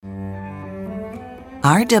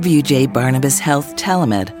RWJ Barnabas Health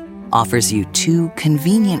Telemed offers you 2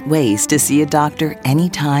 convenient ways to see a doctor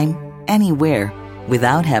anytime, anywhere,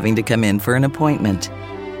 without having to come in for an appointment.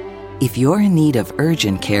 If you're in need of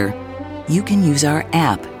urgent care, you can use our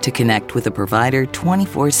app to connect with a provider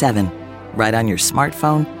 24/7, right on your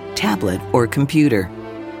smartphone, tablet, or computer.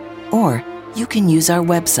 Or you can use our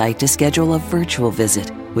website to schedule a virtual visit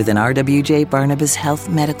with an RWJ Barnabas Health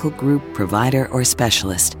Medical Group provider or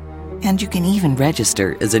specialist. And you can even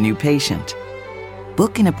register as a new patient.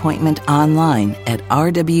 Book an appointment online at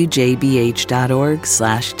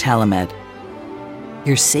rwjbh.org/telemed.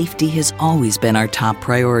 Your safety has always been our top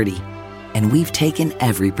priority, and we've taken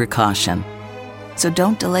every precaution. So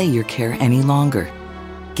don't delay your care any longer.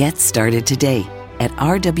 Get started today at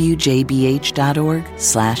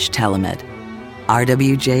rwjbh.org/telemed.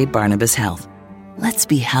 RWJ Barnabas Health. Let's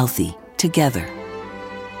be healthy together.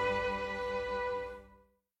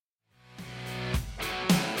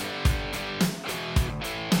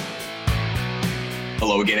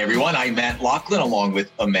 Hello again, everyone. I'm Matt Loughlin along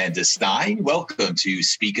with Amanda Stein. Welcome to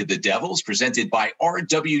Speak of the Devils, presented by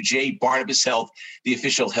RWJ Barnabas Health, the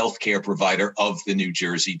official healthcare provider of the New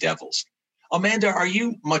Jersey Devils. Amanda, are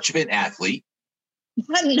you much of an athlete?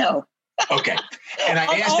 No. Okay. And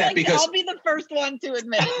I asked that because I'll be the first one to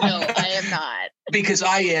admit it. No, I am not. Because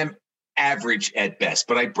I am average at best.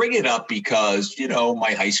 But I bring it up because,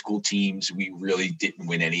 my high school teams, we really didn't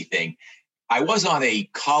win anything. I was on a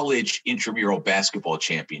college intramural basketball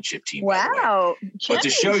championship team. Wow. But to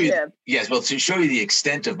show you the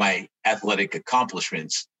extent of my athletic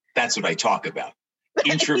accomplishments, that's what I talk about.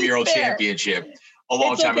 Intramural championship a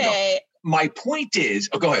long time ago. My point is,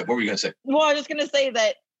 go ahead. What were you going to say? Well, I was just going to say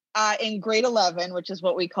that in grade 11, which is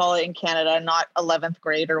what we call it in Canada, not 11th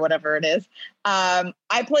grade or whatever it is, I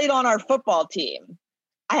played on our football team.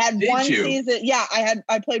 I had season. Yeah,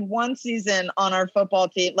 I played one season on our football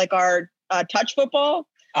team, like our touch football.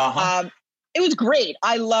 It was great.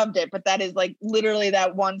 I loved it, but that is like literally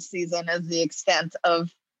that one season is the extent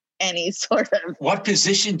of any sort of. What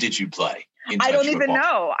position did you play? I don't even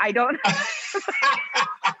know. I don't.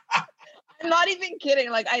 I'm not even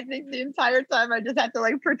kidding. Like, I think the entire time I just had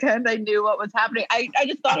to pretend I knew what was happening. I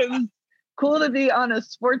just thought it was cool to be on a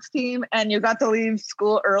sports team and you got to leave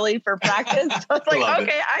school early for practice. So it's like,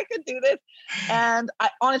 okay, I could do this. And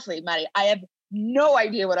honestly, Maddie, I have no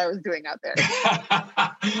idea what I was doing out there.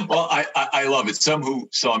 Well, I love it. Some who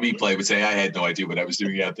saw me play would say I had no idea what I was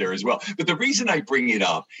doing out there as well. But the reason I bring it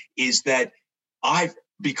up is that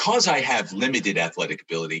because I have limited athletic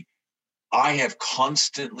ability, I have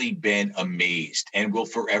constantly been amazed and will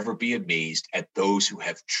forever be amazed at those who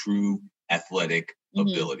have true athletic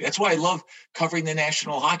ability. That's why I love covering the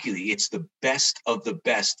National Hockey League. It's the best of the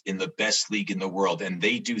best in the best league in the world. And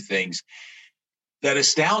they do things that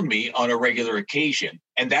astound me on a regular occasion.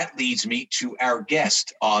 And that leads me to our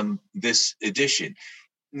guest on this edition.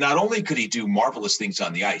 Not only could he do marvelous things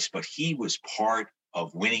on the ice, but he was part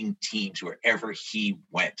of winning teams wherever he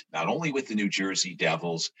went, not only with the New Jersey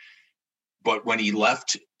Devils, but when he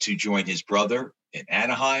left to join his brother in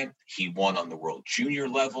Anaheim, he won on the World Junior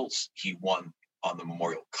levels. He won on the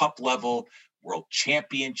Memorial Cup level, World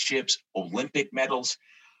Championships, Olympic medals.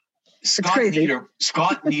 Scott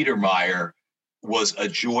Niedermayer was a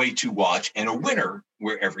joy to watch and a winner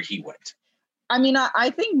wherever he went. I mean, I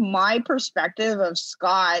think my perspective of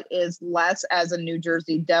Scott is less as a New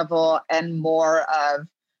Jersey Devil and more of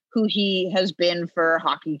who he has been for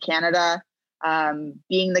Hockey Canada.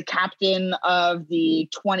 Being the captain of the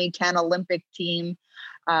 2010 Olympic team,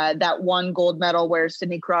 that won gold medal where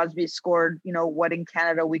Sidney Crosby scored, what in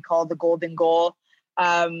Canada we call the golden goal.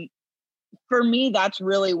 For me, that's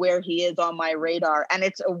really where he is on my radar. And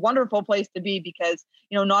it's a wonderful place to be because,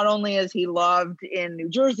 not only is he loved in New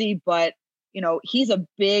Jersey, but, he's a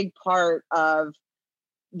big part of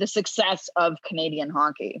the success of Canadian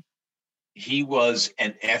hockey. He was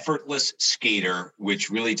an effortless skater, which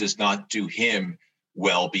really does not do him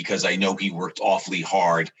well because I know he worked awfully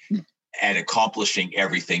hard at accomplishing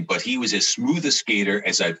everything, but he was as smooth a skater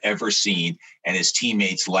as I've ever seen. And his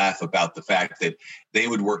teammates laugh about the fact that they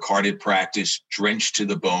would work hard at practice, drenched to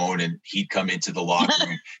the bone, and he'd come into the locker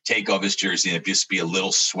room, take off his jersey, and it'd just be a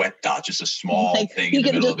little sweat dot, just a small thing in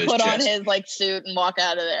the middle of his chest. He can just put on his suit and walk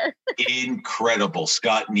out of there. Incredible.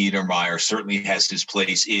 Scott Niedermayer certainly has his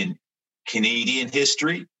place in Canadian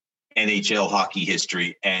history, NHL hockey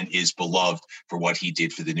history, and is beloved for what he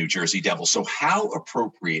did for the New Jersey Devils. So how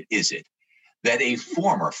appropriate is it that a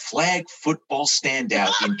former flag football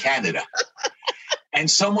standout in Canada and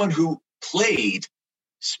someone who played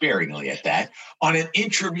sparingly at that on an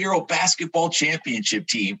intramural basketball championship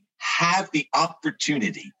team have the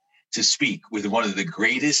opportunity to speak with one of the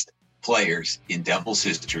greatest players in Devils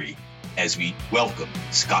history as we welcome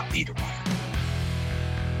Scott Niedermayer.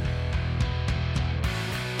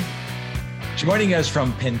 Joining us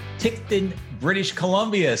from Penticton, British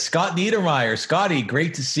Columbia, Scott Niedermayer. Scotty,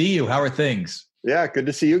 great to see you. How are things? Yeah, good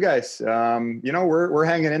to see you guys. We're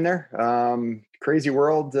hanging in there. Crazy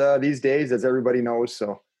world these days, as everybody knows.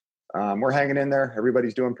 So we're hanging in there.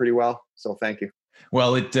 Everybody's doing pretty well. So thank you.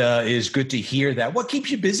 Well, it is good to hear that. What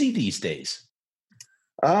keeps you busy these days?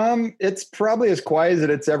 It's probably as quiet as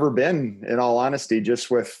it's ever been, in all honesty,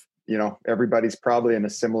 just with, everybody's probably in a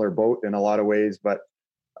similar boat in a lot of ways. But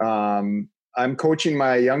I'm coaching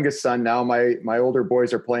my youngest son now. My older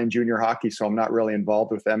boys are playing junior hockey, so I'm not really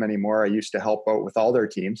involved with them anymore. I used to help out with all their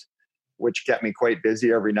teams, which kept me quite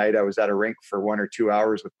busy every night. I was at a rink for 1 or 2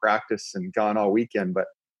 hours with practice and gone all weekend. But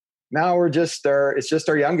now it's just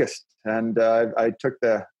our youngest. And I took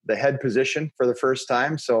the head position for the first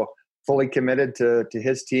time, so fully committed to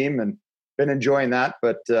his team and been enjoying that.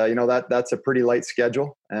 But, that's a pretty light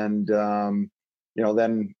schedule. And,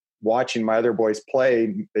 then watching my other boys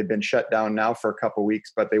play, they've been shut down now for a couple of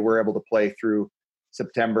weeks, but they were able to play through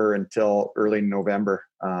September until early November.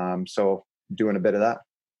 So doing a bit of that.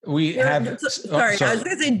 I was going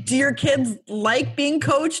to say, do your kids like being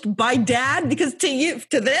coached by dad? Because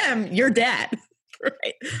to them, you're dad,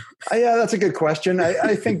 right? Yeah, that's a good question.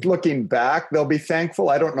 I think looking back, they'll be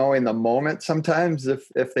thankful. I don't know in the moment sometimes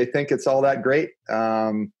if they think it's all that great.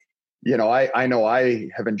 I know I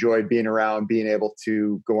have enjoyed being around, being able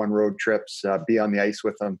to go on road trips, be on the ice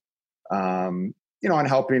with them, and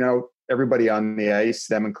helping out everybody on the ice,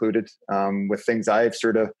 them included, with things I've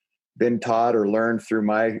sort of been taught or learned through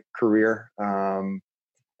my career.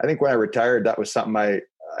 I think when I retired, that was something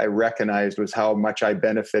I recognized was how much I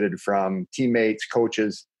benefited from teammates,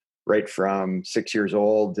 coaches, right from 6 years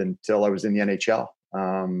old until I was in the NHL,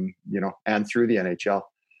 and through the NHL.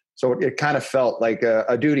 So it kind of felt like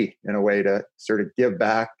a duty in a way to sort of give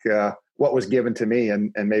back what was given to me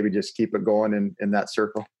and maybe just keep it going in that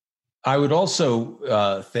circle. I would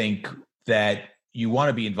also think that you want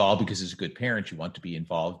to be involved because as a good parent, you want to be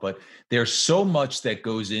involved, but there's so much that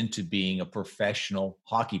goes into being a professional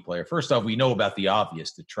hockey player. First off, we know about the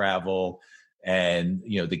obvious, the travel and,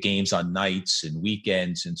 the games on nights and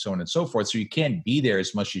weekends and so on and so forth. So you can't be there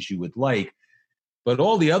as much as you would like, but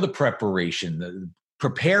all the other preparation,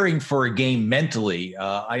 preparing for a game mentally.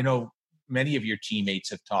 I know many of your teammates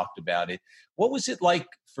have talked about it. What was it like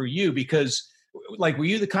for you? Because were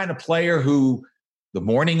you the kind of player who the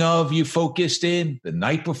morning of you focused in, the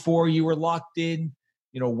night before you were locked in?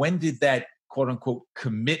 When did that quote unquote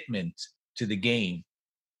commitment to the game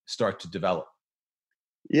start to develop?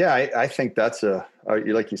 Yeah, I think that's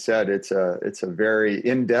like you said, it's a very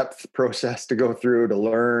in-depth process to go through to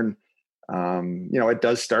learn. It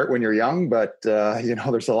does start when you're young, but,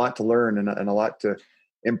 there's a lot to learn and a lot to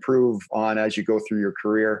improve on as you go through your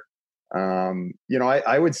career.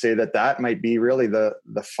 I would say that might be really the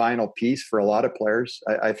final piece for a lot of players.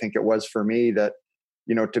 I think it was for me that,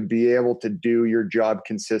 to be able to do your job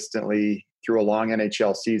consistently through a long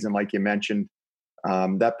NHL season, like you mentioned,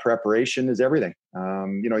 that preparation is everything.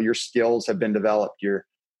 Your skills have been developed.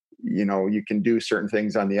 You can do certain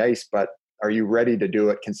things on the ice, but are you ready to do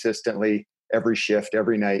it consistently every shift,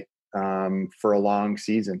 every night, for a long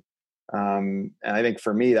season? And I think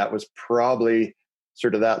for me, that was probably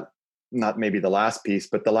sort of that, not maybe the last piece,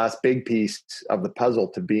 but the last big piece of the puzzle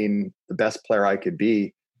to being the best player I could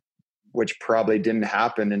be, which probably didn't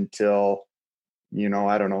happen until,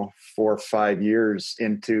 4 or 5 years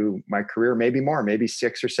into my career, maybe more, maybe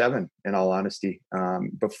 6 or 7, in all honesty,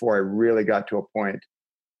 before I really got to a point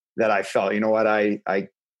that I felt, I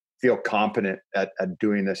feel confident at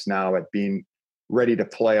doing this now, at being ready to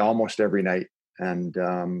play almost every night. And,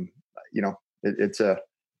 it's a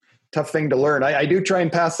tough thing to learn. I do try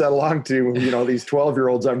and pass that along to, these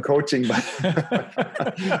 12-year-olds I'm coaching, but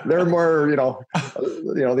they're more,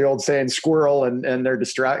 the old saying squirrel and they're they're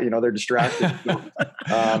distracted.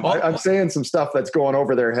 I'm saying some stuff that's going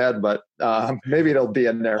over their head, but maybe it'll be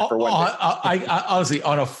in there for one day. I honestly,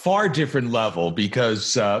 on a far different level,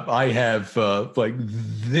 because I have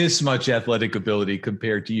this much athletic ability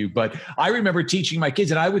compared to you, but I remember teaching my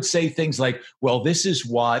kids and I would say things like, well, this is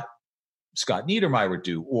what Scott Niedermayer would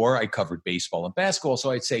do, or I covered baseball and basketball.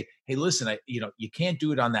 So I'd say, hey, listen, you can't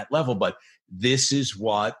do it on that level, but this is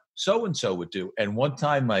what so-and-so would do. And one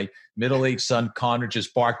time my middle-aged son, Connor,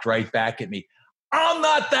 just barked right back at me. I'm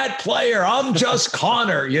not that player. I'm just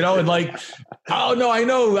Connor, and oh no, I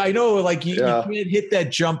know. Like you can't hit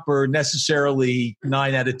that jumper necessarily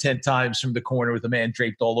 9 out of 10 times from the corner with a man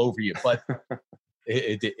draped all over you. But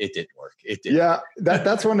It didn't work. It didn't. Yeah,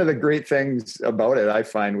 that's one of the great things about it. I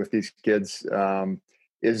find with these kids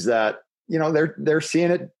is that they're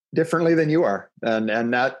seeing it differently than you are,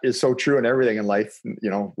 and that is so true in everything in life.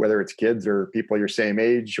 Whether it's kids or people your same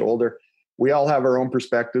age, older, we all have our own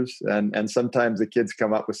perspectives, and sometimes the kids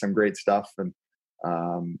come up with some great stuff, and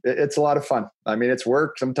it's a lot of fun. I mean, it's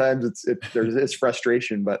work. Sometimes it's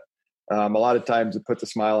frustration, but a lot of times it puts a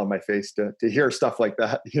smile on my face to hear stuff like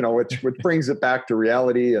that, which brings it back to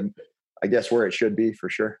reality and I guess where it should be for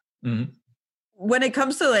sure. Mm-hmm. When it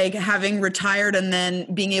comes to like having retired and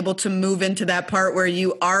then being able to move into that part where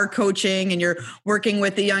you are coaching and you're working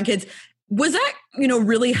with the young kids, was that,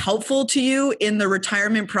 really helpful to you in the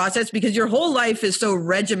retirement process? Because your whole life is so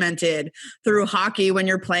regimented through hockey when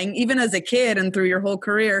you're playing, even as a kid and through your whole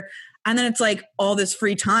career. And then it's like all this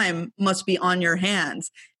free time must be on your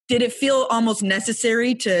hands. Did it feel almost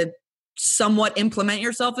necessary to somewhat implement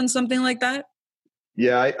yourself in something like that?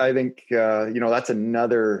 Yeah, I think, that's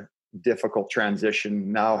another difficult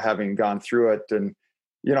transition now, having gone through it. And,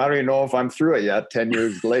 I don't even know if I'm through it yet. 10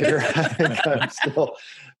 years later, I think I'm still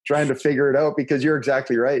trying to figure it out, because you're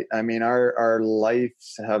exactly right. I mean, our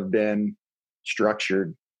lives have been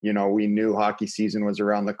structured. We knew hockey season was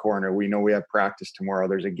around the corner. We know we have practice tomorrow.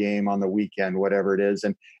 There's a game on the weekend, whatever it is.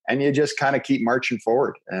 And you just kind of keep marching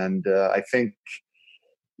forward. And I think,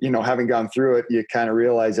 having gone through it, you kind of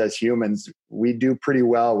realize as humans, we do pretty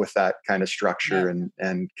well with that kind of structure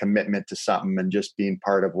and commitment to something, and just being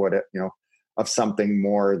part of of something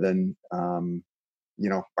more than,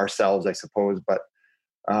 ourselves, I suppose. But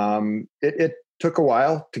it took a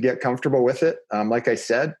while to get comfortable with it. Like I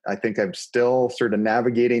said, I think I'm still sort of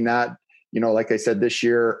navigating that. Like I said, this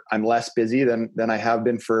year I'm less busy than I have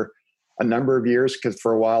been for a number of years, because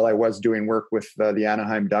for a while I was doing work with the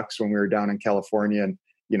Anaheim Ducks when we were down in California, and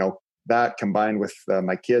that combined with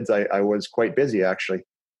my kids, I was quite busy actually.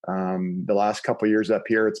 The last couple of years up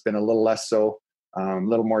here, it's been a little less so. A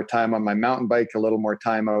little more time on my mountain bike, a little more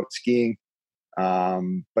time out skiing.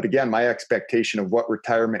 But again, my expectation of what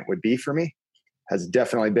retirement would be for me has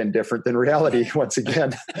definitely been different than reality once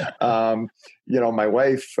again. My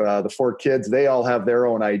wife, the 4 kids, they all have their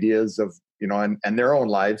own ideas of, and their own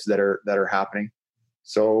lives that are happening.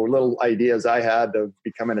 So little ideas I had of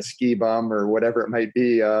becoming a ski bum or whatever it might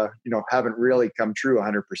be, haven't really come true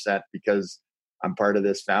 100%, because I'm part of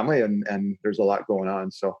this family and there's a lot going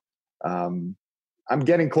on. So, I'm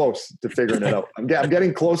getting close to figuring it out. I'm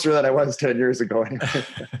getting closer than I was 10 years ago. Anyway.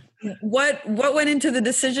 What went into the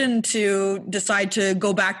decision to decide to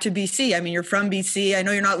go back to BC? I mean, you're from BC. I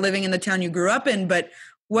know you're not living in the town you grew up in, but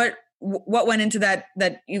what went into that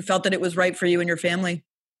you felt that it was right for you and your family?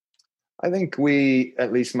 I think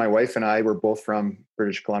at least my wife and I were both from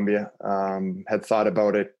British Columbia, had thought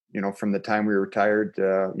about it, from the time we were retired,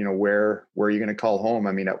 where are you going to call home?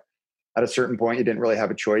 I mean, at a certain point, you didn't really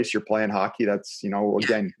have a choice. You're playing hockey. That's,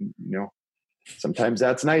 again, sometimes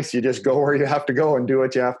that's nice. You just go where you have to go and do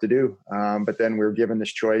what you have to do. But then we were given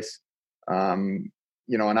this choice, and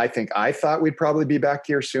I think I thought we'd probably be back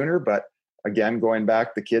here sooner. But again, going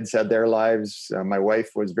back, the kids had their lives. My wife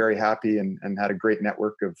was very happy and had a great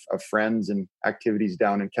network of friends and activities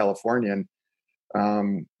down in California.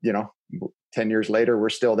 And, 10 years later, we're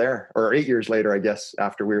still there, or 8 years later, I guess,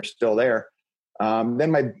 after we were still there.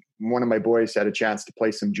 Then one of my boys had a chance to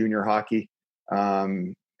play some junior hockey.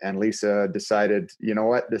 And Lisa decided, you know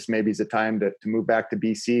what, this maybe is the time to move back to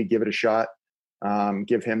BC, give it a shot,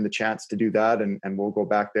 give him the chance to do that. And we'll go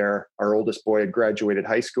back there. Our oldest boy had graduated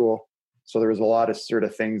high school. So there was a lot of sort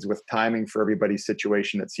of things with timing for everybody's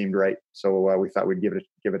situation that seemed right. So we thought we'd give it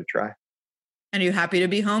a try. And are you happy to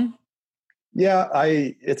be home? Yeah,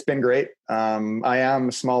 it's been great. I am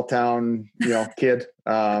a small town, kid.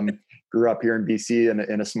 Grew up here in BC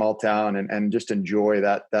in a small town and just enjoy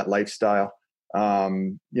that lifestyle. I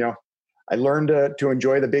learned to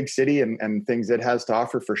enjoy the big city and things it has to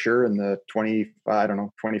offer for sure in the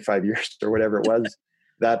 25 years or whatever it was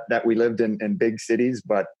that we lived in big cities.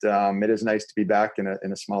 But it is nice to be back in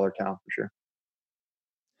a smaller town for sure.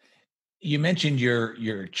 You mentioned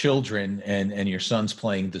your children and your sons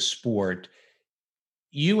playing the sport.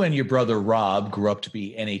 You and your brother Rob grew up to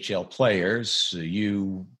be NHL players.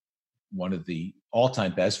 You, one of the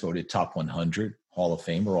all-time best, voted top 100, Hall of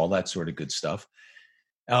Famer, all that sort of good stuff.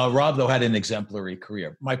 Rob, though, had an exemplary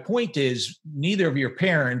career. My point is, neither of your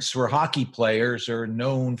parents were hockey players or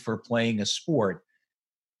known for playing a sport.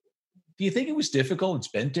 Do you think it was difficult? It's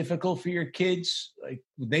been difficult for your kids? Like,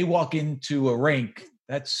 when they walk into a rink,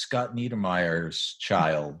 that's Scott Niedermayer's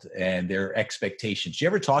child and their expectations. Do you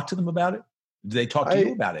ever talk to them about it? Do they talk to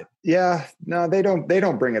you about it? Yeah, no, they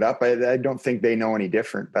don't bring it up. I don't think they know any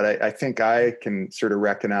different, but I think I can sort of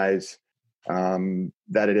recognize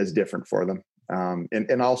that it is different for them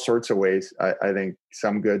in all sorts of ways. I think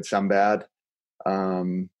some good, some bad.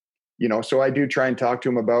 So I do try and talk to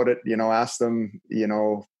them about it, ask them,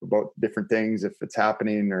 about different things, if it's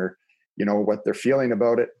happening or, what they're feeling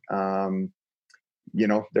about it.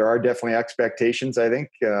 There are definitely expectations, I think,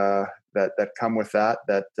 that come with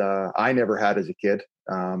that I never had as a kid.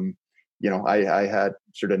 I had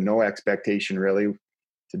sort of no expectation really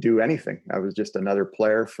to do anything. I was just another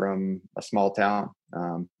player from a small town.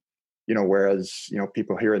 Whereas,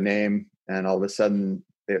 people hear a name and all of a sudden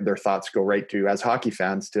their thoughts go right to, as hockey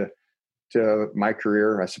fans, to my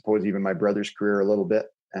career, I suppose even my brother's career a little bit.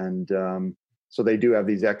 And so they do have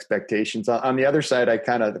these expectations. On the other side,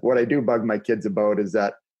 what I do bug my kids about is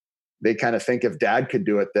that they kind of think if dad could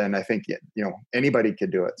do it, then I think, anybody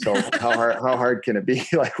could do it. So how hard can it be?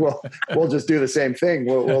 Like, we'll just do the same thing.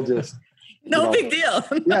 We'll just, no big deal.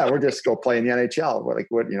 Yeah. We'll just go play in the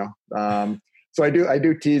NHL. So I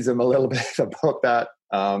do tease them a little bit about that,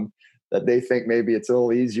 that they think maybe it's a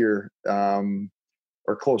little easier,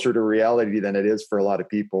 or closer to reality than it is for a lot of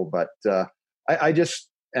people. But I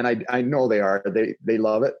know they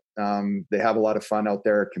love it. They have a lot of fun out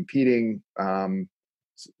there competing,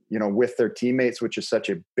 with their teammates, which is such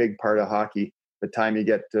a big part of hockey, the time you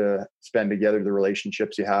get to spend together, the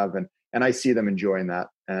relationships you have. And I see them enjoying that.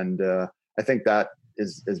 And I think that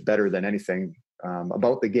is better than anything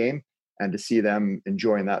about the game, and to see them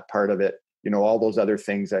enjoying that part of it, all those other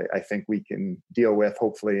things I think we can deal with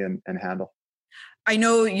hopefully and handle. I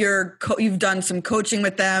know you've done some coaching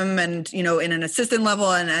with them and, in an assistant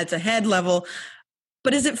level and at a head level,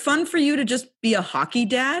 but is it fun for you to just be a hockey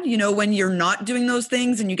dad, when you're not doing those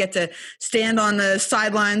things and you get to stand on the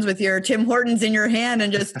sidelines with your Tim Hortons in your hand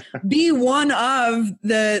and just be one of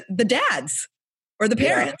the dads or the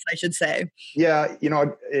parents, I should say? Yeah.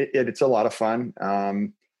 It's a lot of fun.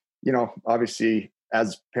 Obviously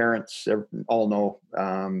as parents all know,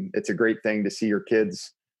 it's a great thing to see your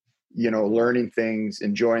kids, learning things,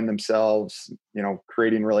 enjoying themselves,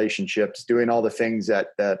 creating relationships, doing all the things that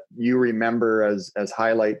you remember as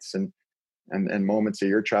highlights and moments of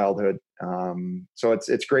your childhood. So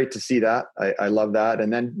it's great to see that. I love that.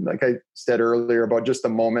 And then, like I said earlier about just the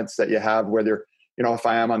moments that you have, whether, if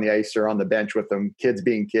I am on the ice or on the bench with them, kids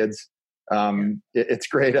being kids, it's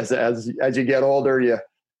great as you get older, you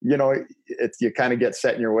kind of get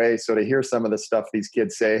set in your way. So to hear some of the stuff these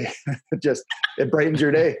kids say, it brightens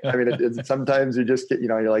your day. I mean, sometimes you just get,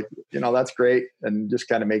 you're like, that's great. And just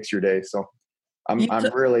kind of makes your day. So I'm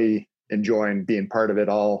really enjoying being part of it,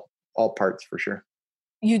 all parts for sure.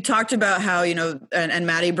 You talked about how, and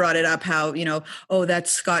Maddie brought it up, how,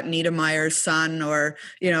 that's Scott Niedermayer's son, or,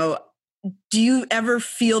 do you ever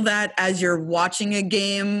feel that as you're watching a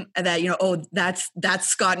game that, that's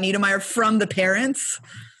Scott Niedermayer from the parents?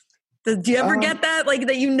 Do you ever get that, like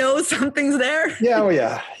that, something's there? Yeah. Oh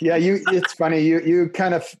yeah. Yeah. It's funny. You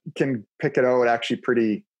kind of can pick it out actually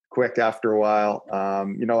pretty quick after a while. I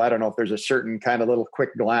don't know if there's a certain kind of little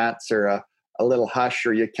quick glance or a little hush,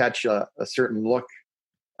 or you catch a certain look,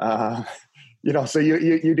 so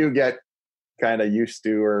you do get kind of used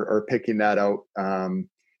to or picking that out.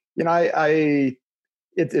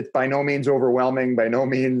 It's by no means overwhelming. By no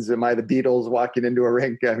means am I the Beatles walking into a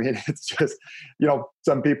rink. I mean, it's just,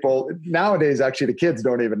 some people nowadays, actually the kids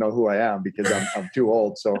don't even know who I am because I'm too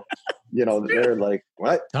old. So, they're like,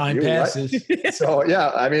 what? Time passes. What? So yeah,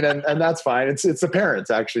 I mean, and that's fine. It's the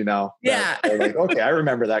parents actually now. Yeah. They're like, okay, I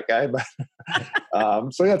remember that guy, but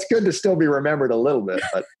so yeah, it's good to still be remembered a little bit,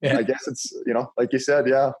 but I guess it's, like you said,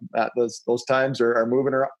 those times are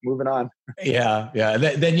moving on. Yeah. Yeah.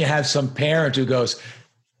 Then you have some parent who goes,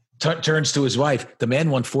 turns to his wife. The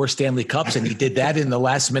man won 4 Stanley Cups, and he did that in the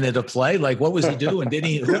last minute of play. Like, what was he doing?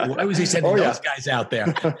 Why was he sending those guys out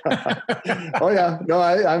there? Oh yeah, no,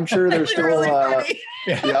 I'm sure there's still really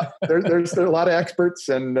there's a lot of experts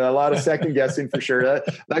and a lot of second guessing for sure.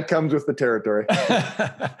 That comes with the territory.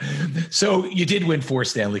 So you did win 4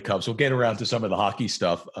 Stanley Cups. We'll get around to some of the hockey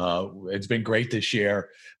stuff. It's been great to share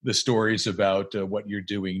the stories about what you're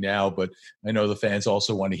doing now, but I know the fans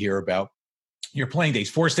also want to hear about your playing days.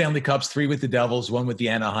 4 Stanley Cups, 3 with the Devils, 1 with the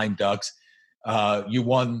Anaheim Ducks. You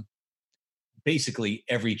won basically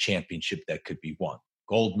every championship that could be won.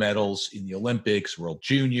 Gold medals in the Olympics, World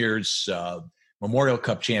Juniors, Memorial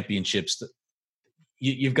Cup championships.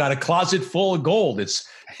 You've got a closet full of gold. It's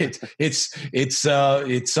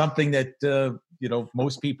something that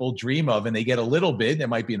most people dream of, and they get a little bit. There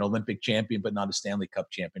might be an Olympic champion, but not a Stanley Cup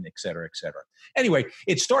champion, et cetera, et cetera. Anyway,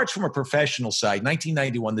 it starts from a professional side.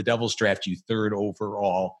 1991, the Devils draft you third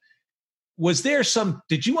overall. Was there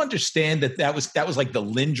did you understand that was like the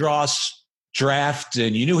Lindros draft,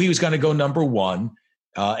 and you knew he was going to go number one,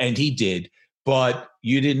 and he did, but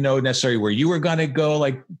you didn't know necessarily where you were going to go?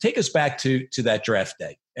 Like, take us back to that draft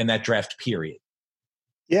day and that draft period.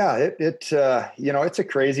 Yeah, it's a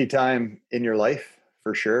crazy time in your life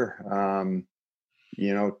for sure.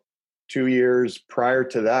 2 years prior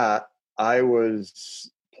to that, I was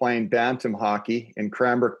playing bantam hockey in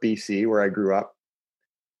Cranbrook, BC, where I grew up.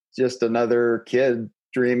 Just another kid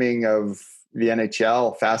dreaming of the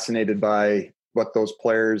NHL, fascinated by what those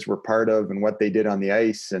players were part of and what they did on the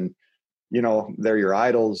ice. And, they're your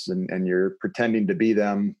idols, and you're pretending to be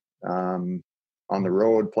them on the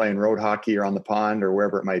road, playing road hockey or on the pond or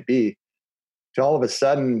wherever it might be, to all of a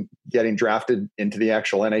sudden getting drafted into the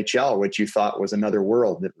actual NHL, which you thought was another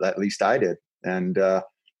world, at least I did. And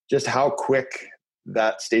just how quick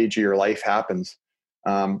that stage of your life happens.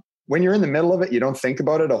 When you're in the middle of it, you don't think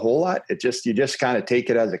about it a whole lot. You just kind of take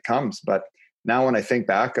it as it comes. But now when I think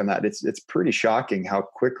back on that, it's pretty shocking how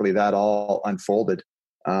quickly that all unfolded.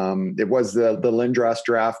 It was the Lindros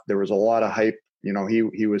draft. There was a lot of hype.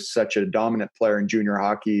 He was such a dominant player in junior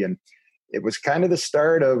hockey, and it was kind of the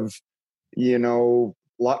start of, a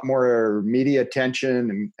lot more media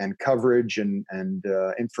attention and coverage and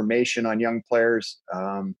information on young players.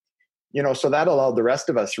 So that allowed the rest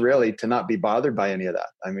of us really to not be bothered by any of that.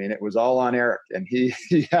 I mean, it was all on Eric, and he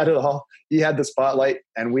had it all. He had the spotlight,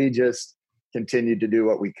 and we just continued to do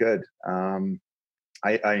what we could.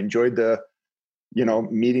 I enjoyed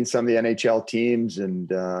meeting some of the NHL teams and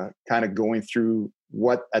kind of going through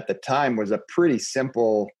what at the time was a pretty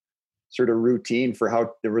simple sort of routine for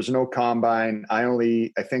how there was no combine. I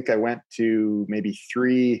think I went to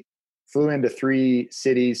flew into 3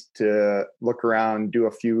 cities to look around, do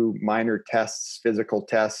a few minor tests, physical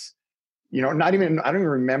tests. I don't even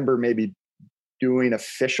remember maybe doing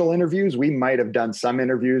official interviews. We might have done some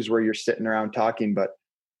interviews where you're sitting around talking, but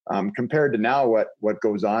compared to now, what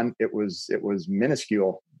goes on, it was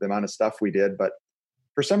minuscule, the amount of stuff we did. But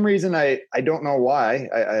for some reason, I don't know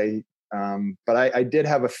why, but I did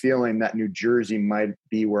have a feeling that New Jersey might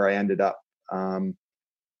be where I ended up.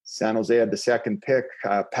 San Jose had the second pick.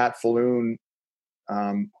 Pat Falloon,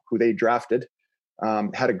 who they drafted,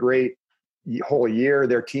 had a great whole year.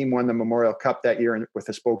 Their team won the Memorial Cup that year with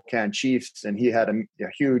the Spokane Chiefs, and he had a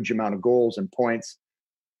huge amount of goals and points.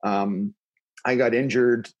 I got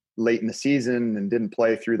injured late in the season and didn't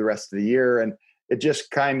play through the rest of the year. And it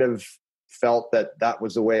just kind of felt that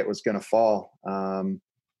was the way it was going to fall.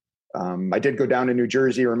 I did go down to New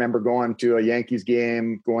Jersey. I remember going to a Yankees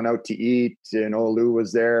game, going out to eat, and Olu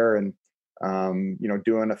was there, and,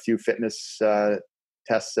 doing a few fitness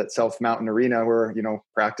tests at South Mountain Arena where,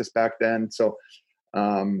 practice back then. So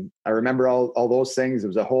I remember all those things. It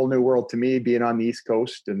was a whole new world to me being on the East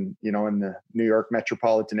Coast and, in the New York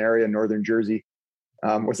metropolitan area, Northern Jersey,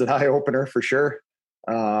 was an eye opener for sure.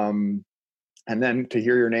 And then to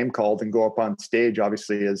hear your name called and go up on stage,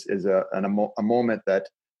 obviously is a moment that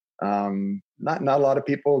not a lot of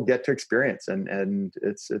people get to experience. And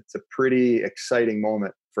it's a pretty exciting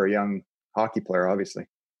moment for a young hockey player, obviously.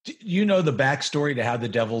 Do you know the backstory to how the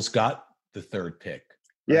Devils got the third pick?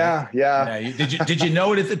 Right? Yeah. Did you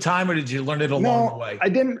know it at the time, or did you learn it along the way? I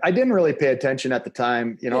didn't really pay attention at the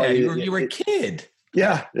time. You were a kid.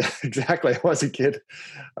 Yeah, exactly. I was a kid.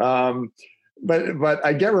 But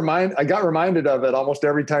I got reminded of it almost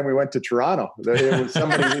every time we went to Toronto. It was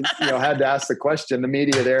somebody who had to ask the question. The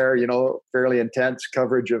media there, fairly intense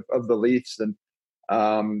coverage of the Leafs, and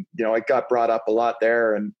it got brought up a lot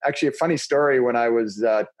there. And actually, a funny story, when I was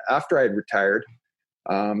after I had retired,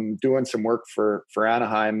 doing some work for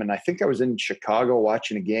Anaheim, and I think I was in Chicago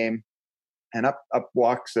watching a game, and up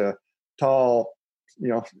walks a tall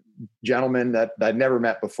gentleman that I'd never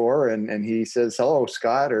met before, and he says, "Hello,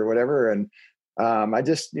 Scott," or whatever, and I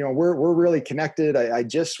just we're really connected. I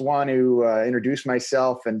just want to introduce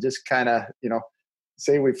myself and just kind of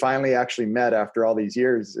say we finally actually met after all these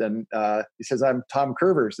years. And he says, "I'm Tom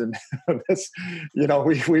Kurvers," and this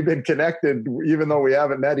we've been connected even though we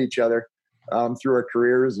haven't met each other through our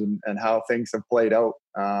careers and how things have played out.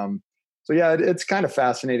 So yeah, it's kind of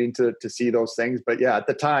fascinating to see those things. But yeah, at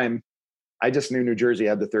the time, I just knew New Jersey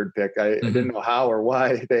had the third pick. I didn't know how or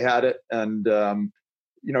why they had it. And,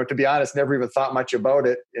 to be honest, never even thought much about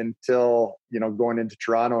it until, going into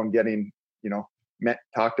Toronto and getting,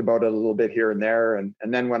 talked about it a little bit here and there. And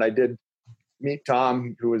then when I did meet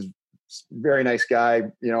Tom, who was a very nice guy,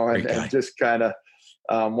 and just kind of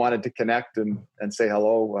wanted to connect and say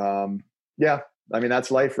hello. Yeah. I mean,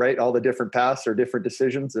 that's life, right? All the different paths or different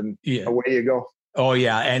decisions, and away you go. Oh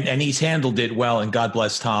yeah, and he's handled it well, and God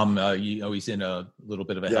bless Tom. He's in a little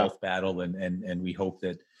bit of a health battle, and we hope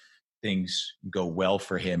that things go well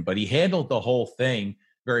for him. But he handled the whole thing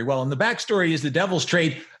very well. And the backstory is the Devils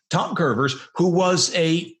trade Tom Kurvers, who was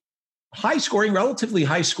a relatively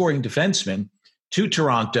high-scoring defenseman, to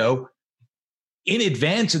Toronto in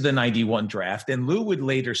advance of the 91 draft. And Lou would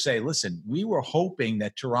later say, listen, we were hoping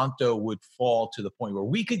that Toronto would fall to the point where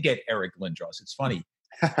we could get Eric Lindros. It's funny.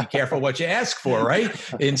 Be careful what you ask for, right?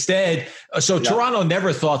 Instead, Toronto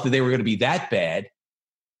never thought that they were going to be that bad.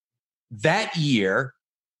 That year,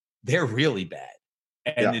 they're really bad.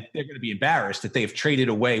 And they're going to be embarrassed that they have traded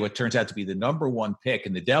away what turns out to be the number one pick,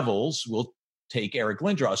 and the Devils will take Eric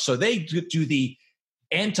Lindros. So they do the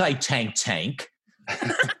anti-tank.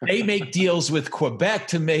 They make deals with Quebec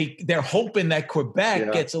they're hoping that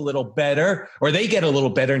Quebec gets a little better, or they get a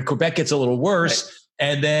little better and Quebec gets a little worse. Right.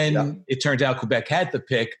 And then it turns out Quebec had the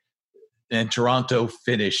pick, and Toronto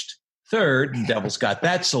finished third, and Devils got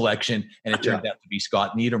that selection, and it turned out to be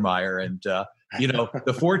Scott Niedermayer. And,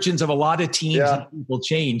 the fortunes of a lot of teams and people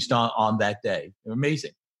changed on that day.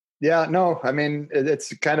 Amazing. Yeah, no, I mean,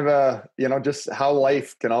 it's kind of just how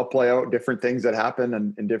life can all play out, different things that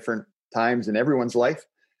happen in different times in everyone's life.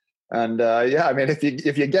 And I mean,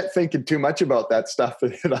 if you get thinking too much about that stuff,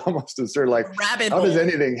 it almost is sort of like, how does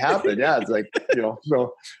anything happen? Yeah, it's like,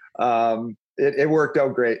 so it worked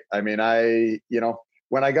out great. I mean,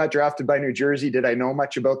 when I got drafted by New Jersey, did I know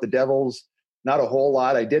much about the Devils? Not a whole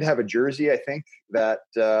lot. I did have a jersey, I think, that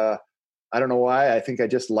I don't know why. I think I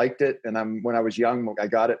just liked it. And when I was young, I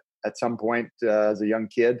got it at some point as a young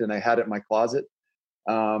kid, and I had it in my closet.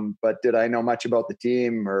 But did I know much about the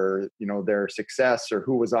team or, their success or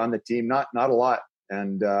who was on the team? Not a lot.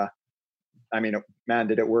 And, I mean, man,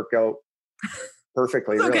 did it work out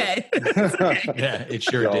perfectly. Really. Okay. Yeah, it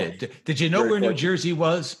sure did. Did you know where New Jersey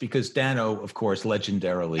was? Because Dano, of course,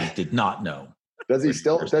 legendarily did not know. Does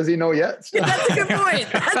he know yet? Yeah, that's a good point.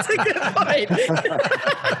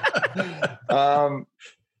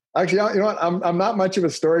 Actually, you know what? I'm not much of a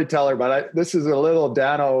storyteller, but this is a little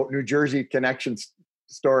Dano, New Jersey connection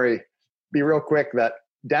story. Be real quick that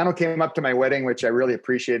Dano came up to my wedding, which I really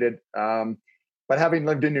appreciated. But having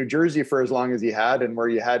lived in New Jersey for as long as he had, and where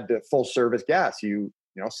you had full service gas,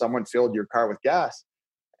 someone filled your car with gas,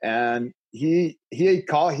 and he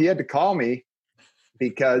had to call me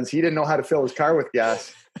because he didn't know how to fill his car with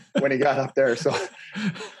gas when he got up there. So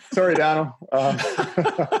sorry, Dano. But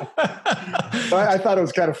I thought it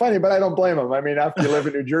was kind of funny, but I don't blame him. I mean, after you live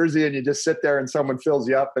in New Jersey and you just sit there and someone fills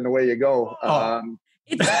you up and away you go.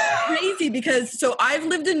 It's crazy because I've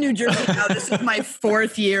lived in New Jersey now. This is my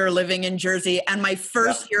 4th year living in Jersey, and my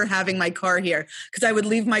first year having my car here, because I would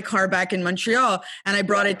leave my car back in Montreal, and I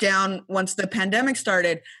brought it down once the pandemic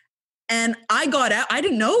started. And I got out. I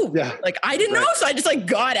didn't know. Yeah. I didn't know. So I just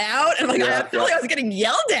got out, and I felt like I was getting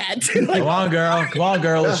yelled at. Come on,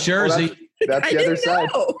 girl. It's Jersey. Well, that's the other side.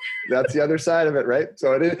 That's the other side of it, right?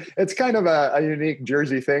 So it's kind of a unique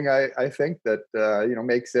Jersey thing, I think, that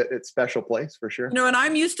makes it its special place for sure. And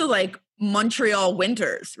I'm used to Montreal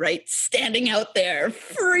winters, right? Standing out there,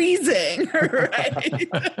 freezing, right?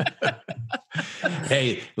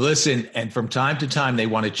 Hey, listen, and from time to time they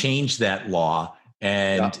want to change that law.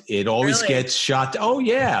 And it always gets shot. Oh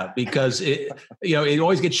yeah, because it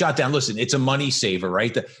always gets shot down. Listen, it's a money saver,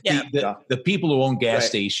 right? The people who own gas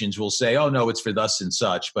stations will say, "Oh no, it's for thus and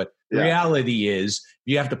such." But the reality is,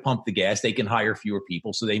 you have to pump the gas. They can hire fewer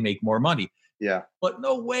people, so they make more money. Yeah. But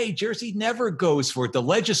no way, Jersey never goes for it. The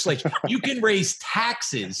legislature, you can raise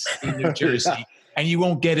taxes in New Jersey, and you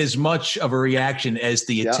won't get as much of a reaction as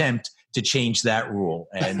the attempt to change that rule.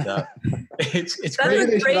 And it's That's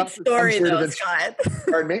a great story, though, Scott.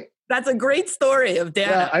 Pardon me? That's a great story of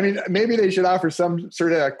Dano. Yeah, I mean, maybe they should offer some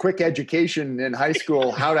sort of quick education in high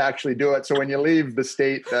school how to actually do it. So when you leave the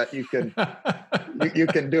state, that you can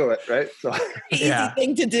do it, right? So easy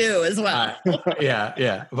thing to do as well.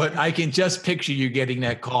 Yeah. But I can just picture you getting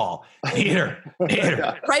that call, Peter.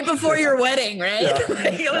 Right before your wedding, right?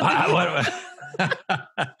 That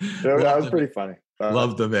was pretty funny.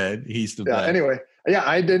 Love the man. He's the best. Anyway,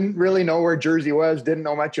 I didn't really know where Jersey was. Didn't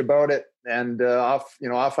know much about it, and off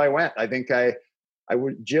I went. I think I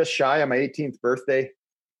was just shy of my 18th birthday.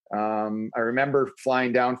 I remember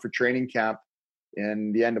flying down for training camp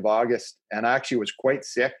in the end of August, and I actually was quite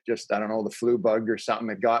sick. Just I don't know, the flu bug or something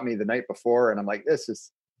had got me the night before, and I'm like, this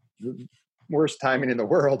is the worst timing in the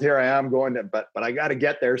world. Here I am going to, but I got to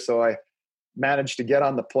get there. So I managed to get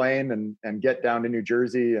on the plane and get down to New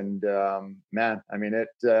Jersey. And man, I mean,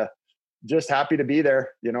 just happy to be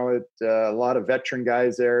there. You know, a lot of veteran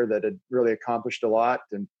guys there that had really accomplished a lot.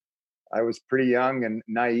 And I was pretty young and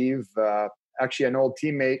naive. Actually, an old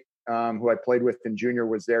teammate who I played with in junior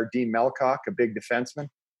was there. Dean Melcock, a big defenseman,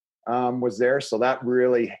 was there. So that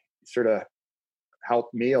really sort of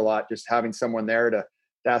helped me a lot, just having someone there to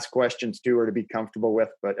ask questions to or to be comfortable with.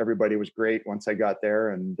 But everybody was great once I got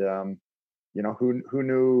there. And, you know, who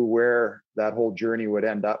knew where that whole journey would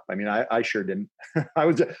end up? I mean, I sure didn't. I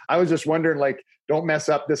was just wondering, like, don't mess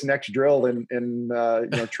up this next drill in you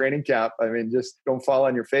know, training camp. I mean, just don't fall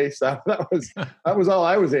on your face. That was all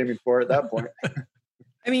I was aiming for at that point.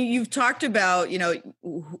 I mean, you've talked about, you know,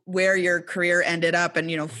 where your career ended up,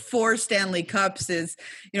 and, you know, 4 Stanley Cups is,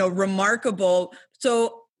 you know, remarkable.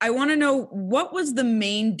 So I want to know, what was the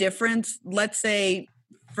main difference, let's say,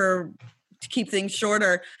 to keep things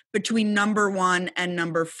shorter, between number 1 and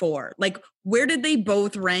number 4? Like, where did they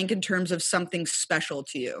both rank in terms of something special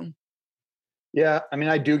to you? Yeah. I mean,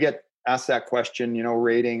 I do get asked that question, you know,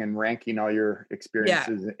 rating and ranking all your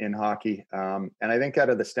experiences in hockey. And I think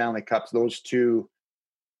out of the Stanley Cups, those 2,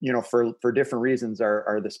 you know, for different reasons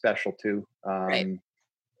are the special 2, right.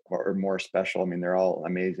 or more special. I mean, they're all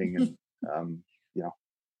amazing. And, you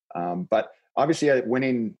know, but obviously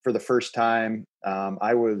winning for the first time,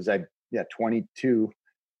 I was 22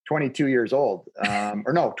 years old,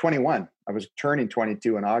 or no, 21. I was turning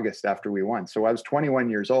 22 in August after we won. So I was 21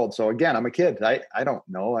 years old. So again, I'm a kid. I don't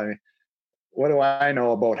know. I mean, what do I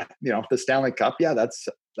know about, you know, the Stanley Cup? Yeah, that's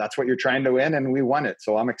what you're trying to win, and we won it.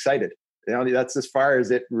 So I'm excited. You know, that's as far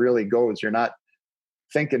as it really goes. You're not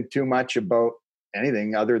thinking too much about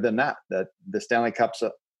anything other than that the Stanley Cup's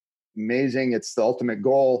amazing. It's the ultimate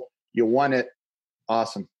goal. You won it.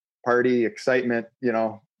 Awesome. Party, excitement, you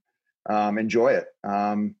know, enjoy it.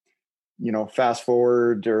 You know, fast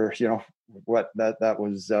forward, or, you know, what that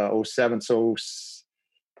was 07. So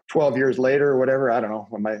 12 years later or whatever. I don't know.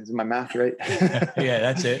 Is my math right? Yeah,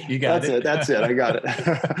 that's it. You got it. That's it. I got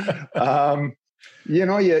it. You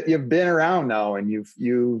know, you've been around now, and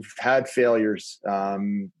you've had failures,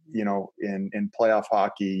 you know, in playoff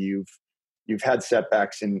hockey. You've had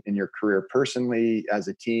setbacks in your career personally, as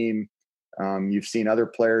a team. You've seen other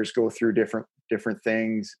players go through different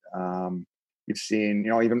things. You've seen,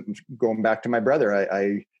 you know, even going back to my brother,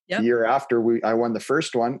 the year after I won the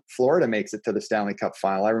first one, Florida makes it to the Stanley Cup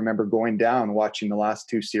final. I remember going down, watching the last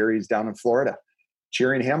 2 series down in Florida,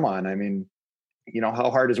 cheering him on. I mean, you know, how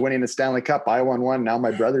hard is winning the Stanley Cup? I won one. Now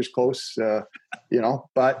my brother's close, you know,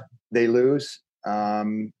 but they lose.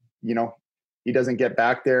 You know, he doesn't get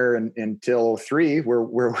back there until 3,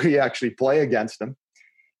 where we actually play against him.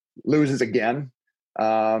 Loses again.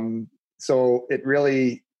 So it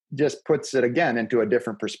really just puts it again into a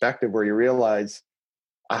different perspective, where you realize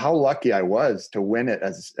how lucky I was to win it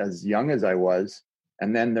as young as I was.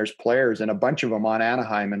 And then there's players, and a bunch of them on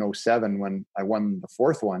Anaheim in 07, when I won the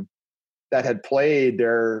 4th one, that had played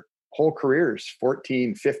their whole careers,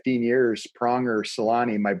 14, 15 years. Pronger,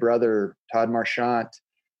 Solani, my brother, Todd Marchant,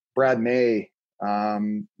 Brad May,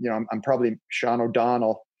 you know, I'm probably Sean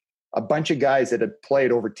O'Donnell, a bunch of guys that had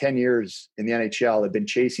played over 10 years in the NHL, had been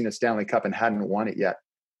chasing a Stanley Cup and hadn't won it yet.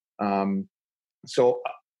 So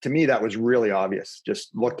to me, that was really obvious, just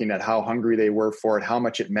looking at how hungry they were for it, how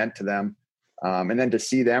much it meant to them. And then to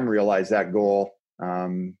see them realize that goal,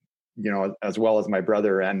 you know, as well as my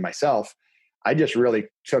brother and myself, I just really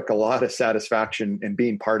took a lot of satisfaction in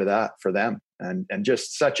being part of that for them, and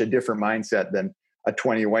just such a different mindset than a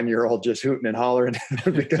 21-year-old just hooting and hollering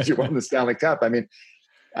because you won the Stanley Cup. I mean,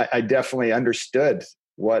 I definitely understood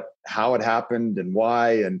how it happened and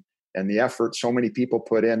why, and the effort so many people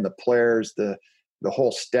put in, the players, the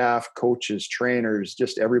whole staff, coaches, trainers,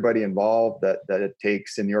 just everybody involved that it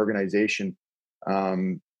takes in the organization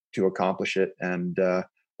to accomplish it. And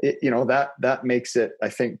you know, that makes it, I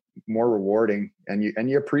think, more rewarding, and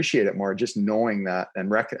you appreciate it more, just knowing that,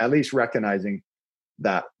 and at least recognizing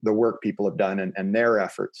that the work people have done and their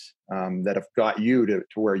efforts that have got you to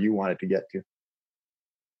where you wanted to get to.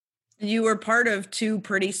 You were part of 2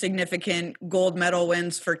 pretty significant gold medal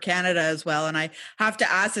wins for Canada as well. And I have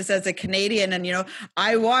to ask this as a Canadian, and, you know,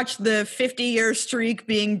 I watched the 50-year streak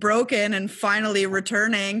being broken and finally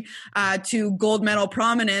returning to gold medal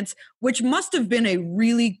prominence, which must have been a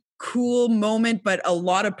really cool moment, but a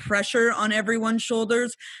lot of pressure on everyone's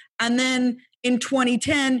shoulders. And then in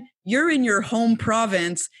 2010, you're in your home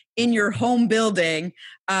province, in your home building.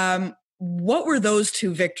 What were those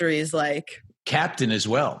 2 victories like? Captain as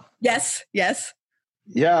well. Yes.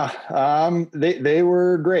 Yeah. They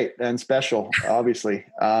were great and special, obviously.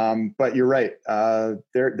 But you're right.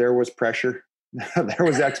 There was pressure. There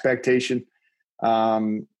was expectation. How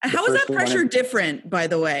is that pressure different, by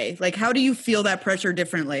the way? Like, how do you feel that pressure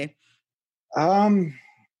differently? From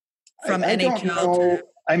NHL?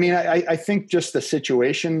 I mean, I think just the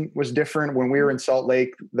situation was different when we were in Salt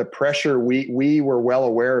Lake. The pressure, we were well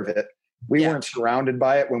aware of it. We weren't surrounded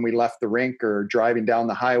by it when we left the rink or driving down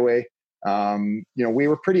the highway. We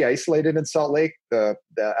were pretty isolated in Salt Lake. The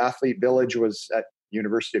athlete village was at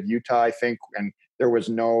University of Utah, I think, and there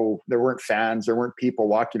weren't fans, there weren't people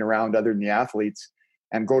walking around other than the athletes,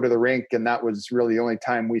 and go to the rink. And that was really the only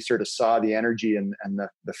time we sort of saw the energy and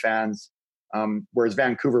the fans. Whereas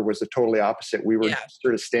Vancouver was the totally opposite. We were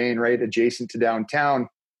sort of staying right adjacent to downtown.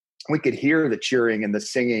 We could hear the cheering and the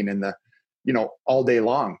singing and all day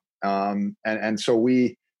long. And so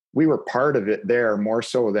we were part of it there more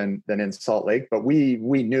so than in Salt Lake, but we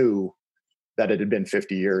knew that it had been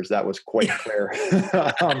 50 years. That was quite clear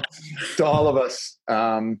to all of us.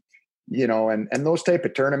 And those type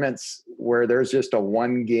of tournaments where there's just a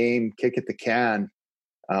one game kick at the can,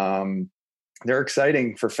 they're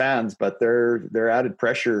exciting for fans, but they're added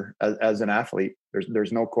pressure as an athlete.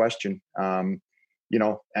 There's no question. And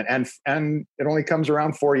it only comes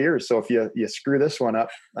around 4 years. So if you screw this one up,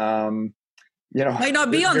 might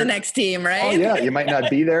not be on the next team, right? Oh yeah, you might not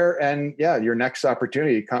be there, and your next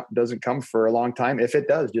opportunity doesn't come for a long time, if it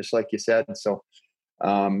does, just like you said. So,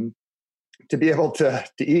 to be able to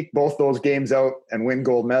eke both those games out and win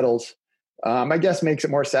gold medals, I guess makes it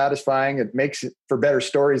more satisfying. It makes it for better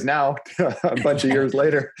stories now, a bunch of years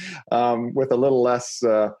later, with a little less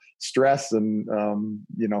stress and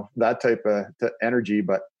that type of energy.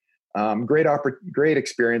 But great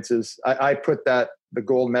experiences. I put the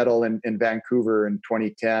gold medal in Vancouver in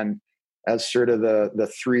 2010 as sort of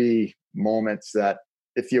the three moments that,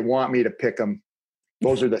 if you want me to pick them,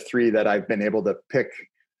 those are the three that I've been able to pick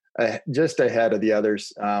just ahead of the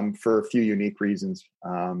others for a few unique reasons.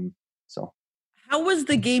 So how was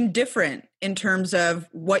the game different in terms of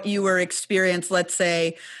what you were experienced, let's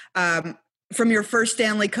say, from your first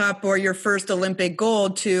Stanley Cup or your first Olympic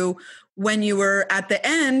gold to when you were at the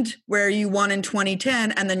end where you won in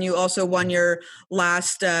 2010 and then you also won your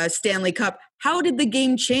last Stanley Cup? How did the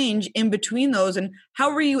game change in between those, and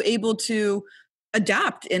how were you able to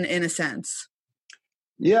adapt in a sense?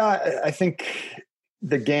 Yeah, I think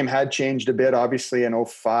the game had changed a bit. Obviously in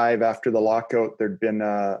 2005, after the lockout, there'd been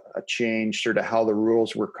a change sort of how the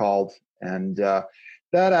rules were called. And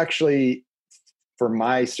that actually, for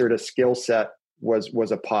my sort of skill set,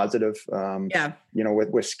 was a positive,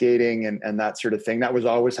 with skating and that sort of thing. That was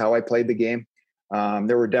always how I played the game.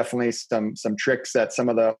 There were definitely some tricks that some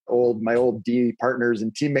of my old D partners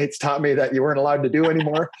and teammates taught me that you weren't allowed to do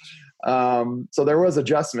anymore. So there was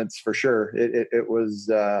adjustments for sure. It was,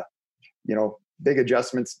 big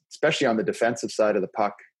adjustments, especially on the defensive side of the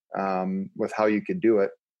puck, with how you could do it.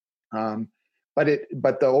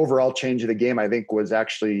 But the overall change of the game, I think, was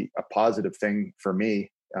actually a positive thing for me,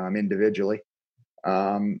 individually.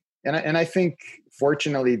 And I think,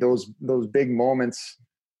 fortunately, those big moments,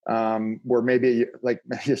 where maybe, like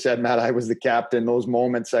you said, Matt, I was the captain. Those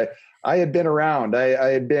moments, I had been around. I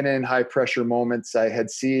had been in high pressure moments. I had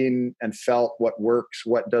seen and felt what works,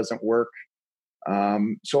 what doesn't work.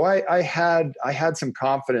 So I had some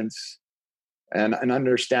confidence and an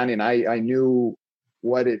understanding. I knew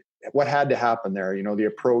what had to happen there. The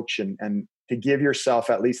approach and to give yourself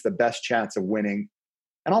at least the best chance of winning.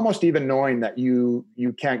 And almost even knowing that you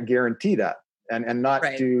can't guarantee that, and not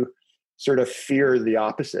to sort of fear the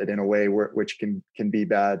opposite in a way which can be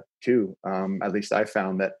bad too. At least I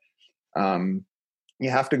found that you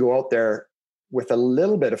have to go out there with a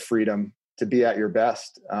little bit of freedom to be at your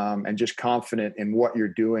best, and just confident in what you're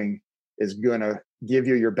doing is going to give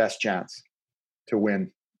you your best chance to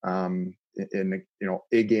win in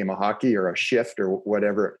a game of hockey or a shift or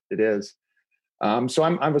whatever it is. So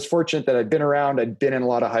I was fortunate that I'd been around. I'd been in a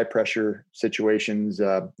lot of high pressure situations,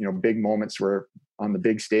 big moments were on the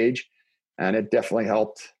big stage, and it definitely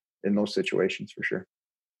helped in those situations for sure.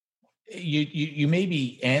 You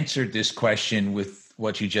maybe answered this question with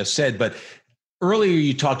what you just said, but earlier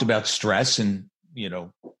you talked about stress and,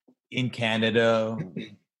 in Canada,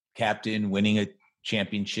 captain, winning a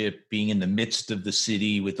championship, being in the midst of the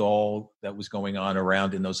city with all that was going on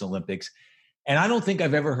around in those Olympics. And I don't think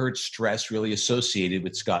I've ever heard stress really associated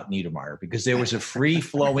with Scott Niedermayer, because there was a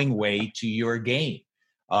free-flowing way to your game.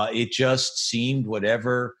 It just seemed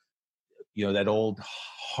whatever, that old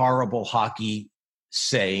horrible hockey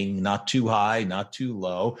saying, not too high, not too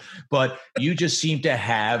low, but you just seemed to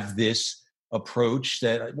have this approach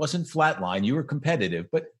that wasn't flatline. You were competitive.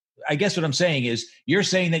 But I guess what I'm saying is, you're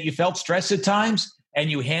saying that you felt stress at times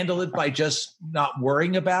and you handle it by just not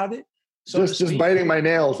worrying about it? So just biting my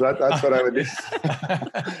nails. That's what I would do.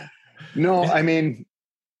 No, I mean,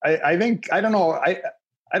 I think, I don't know.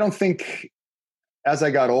 I don't think as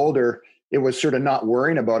I got older, it was sort of not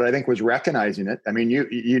worrying about it. I think was recognizing it. I mean,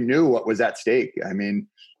 you knew what was at stake. I mean,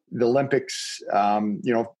 the Olympics, in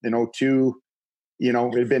 2002,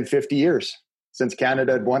 it had been 50 years since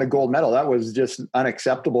Canada had won a gold medal. That was just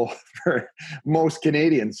unacceptable for most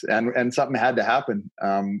Canadians. And something had to happen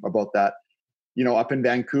about that. Up in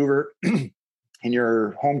Vancouver, in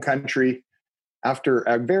your home country, after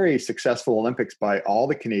a very successful Olympics by all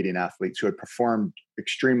the Canadian athletes who had performed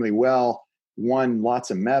extremely well, won lots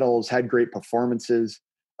of medals, had great performances.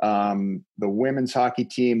 The women's hockey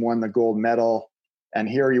team won the gold medal. And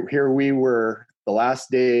here we were, the last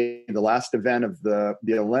day, the last event of the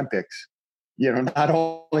Olympics. Not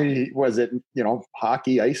only was it,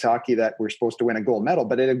 hockey, ice hockey, that we're supposed to win a gold medal,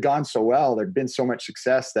 but it had gone so well. There'd been so much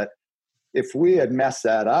success that if we had messed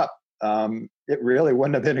that up, it really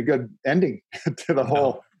wouldn't have been a good ending to the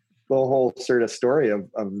whole sort of story of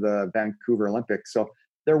the Vancouver Olympics. So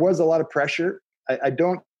there was a lot of pressure. I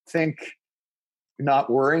don't think not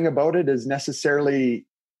worrying about it is necessarily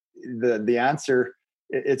the answer.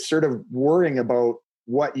 It's sort of worrying about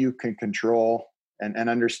what you can control and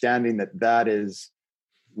understanding that is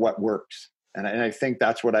what works. And I think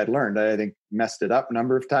that's what I'd learned. I think messed it up a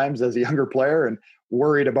number of times as a younger player and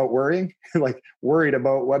worried about worrying, like worried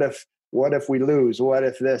about what if we lose, what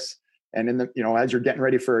if this, and as you're getting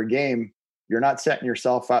ready for a game, you're not setting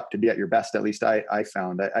yourself up to be at your best. At least I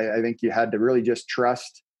found. I think you had to really just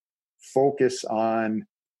trust, focus on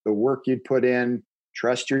the work you'd put in,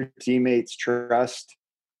 trust your teammates, trust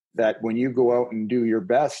that when you go out and do your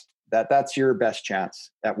best, that's your best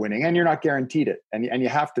chance at winning. And you're not guaranteed it. And you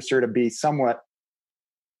have to sort of be somewhat,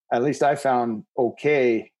 at least I found,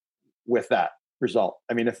 okay with that result.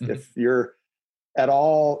 I mean, if you're at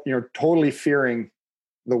all, totally fearing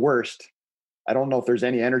the worst, I don't know if there's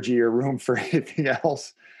any energy or room for anything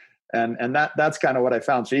else. And that's kind of what I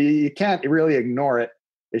found. So you can't really ignore it.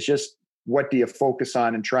 It's just, what do you focus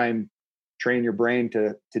on and try and train your brain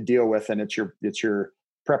to deal with? And it's your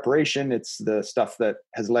preparation. It's the stuff that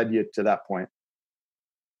has led you to that point.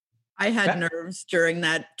 I had nerves during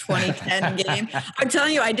that 2010 game. I'm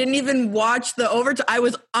telling you, I didn't even watch the overtime. I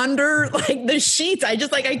was under the sheets. I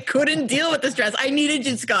couldn't deal with the stress. I needed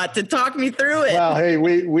you, Scott, to talk me through it. Well, hey,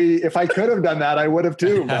 we if I could have done that, I would have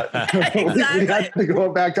too. But Exactly. we had to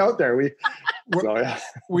go back out there.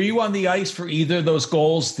 Were you on the ice for either of those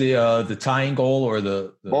goals, the tying goal or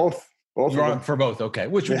the both? Both. You're on for both. Okay,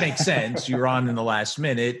 which would make sense. You were on in the last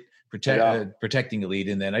minute, protecting a lead,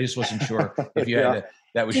 and then I just wasn't sure if you had.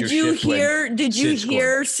 That was Did you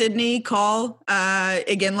hear Sidney call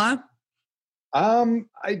Iginla?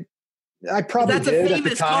 I probably did at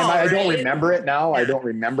the time. Call, I don't remember it now. Yeah. I don't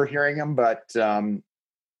remember hearing him, but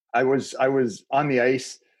I was on the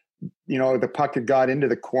ice. The puck had got into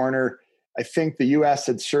the corner. I think the U.S.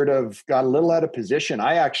 had sort of got a little out of position.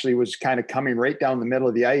 I actually was kind of coming right down the middle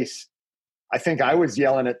of the ice. I think I was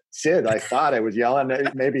yelling at Sid. I thought I was yelling.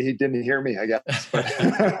 Maybe he didn't hear me, I guess.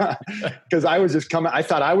 Because I was just coming. I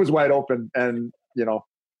thought I was wide open and,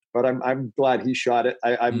 but I'm glad he shot it.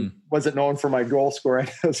 I wasn't known for my goal scoring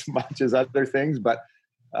as much as other things, but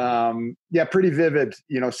pretty vivid,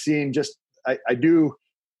 seeing just, I do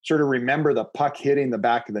sort of remember the puck hitting the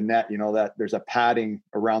back of the net, that there's a padding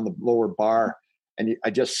around the lower bar. And I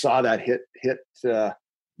just saw that hit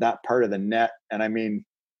that part of the net. And I mean,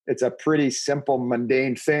 it's a pretty simple,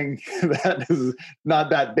 mundane thing that is not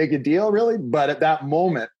that big a deal, really. But at that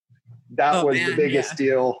moment, that was the biggest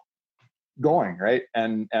deal going, right?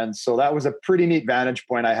 And so that was a pretty neat vantage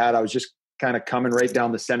point I had. I was just kind of coming right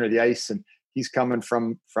down the center of the ice, and he's coming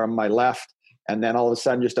from my left. And then all of a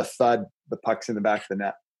sudden, just a thud, the puck's in the back of the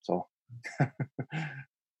net. So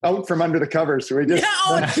out from under the covers. So we just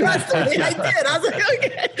trust me, I did. I was like,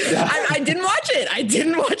 okay. Yeah. I didn't watch it. I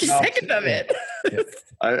didn't watch a second of it.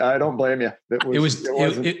 I don't blame you.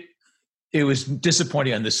 It was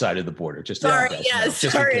disappointing on this side of the border. Just sorry,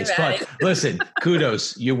 sorry. Listen,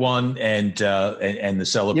 kudos, you won, and the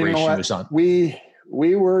celebration was on.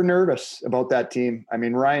 We were nervous about that team. I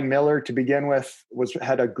mean, Ryan Miller to begin with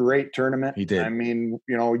had a great tournament. He did. I mean,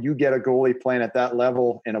 you get a goalie playing at that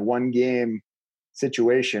level in a one game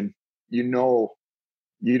situation, you're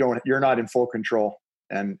not in full control,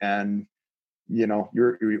 and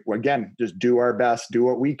you're again, just do our best, do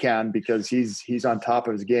what we can, because he's on top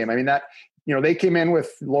of his game. I mean, that, they came in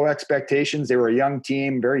with low expectations. They were a young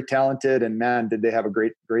team, very talented, and man, did they have a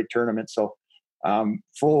great tournament. So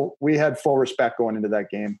we had full respect going into that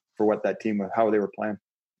game for what that team, how they were playing.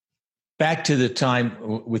 Back to the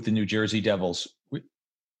time with the New Jersey Devils.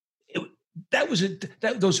 that was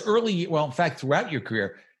those early, well, in fact, throughout your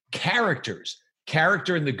career, character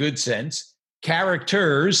in the good sense,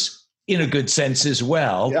 characters in a good sense as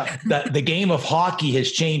well. Yeah. The game of hockey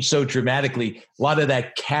has changed so dramatically. A lot of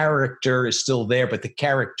that character is still there, but the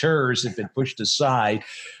characters have been pushed aside.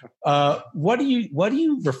 What do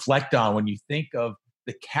you reflect on when you think of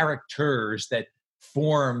the characters that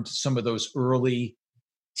formed some of those early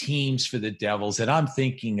teams for the Devils? And I'm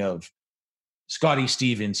thinking of Scotty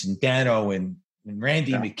Stevens and Dano and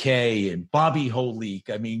Randy McKay and Bobby Holik.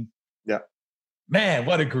 I mean, man,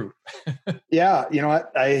 what a group. Yeah. You know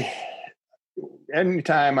what?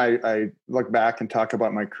 Anytime I look back and talk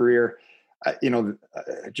about my career,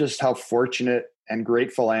 just how fortunate and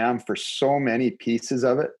grateful I am for so many pieces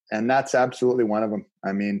of it. And that's absolutely one of them.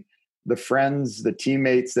 I mean, the friends, the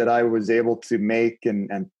teammates that I was able to make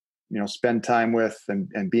and spend time with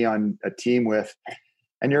and be on a team with.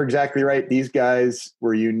 And you're exactly right. These guys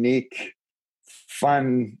were unique,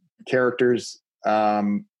 fun characters,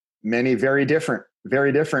 many very different,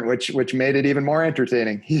 which made it even more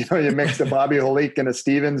entertaining. You mix a Bobby Holik and a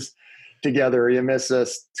Stevens together, or you miss a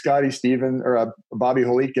Scotty Stevens or a Bobby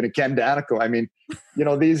Holik and a Ken Danico. I mean,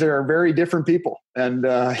 these are very different people. And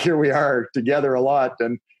here we are together a lot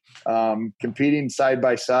and competing side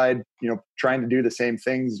by side, trying to do the same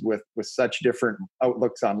things with such different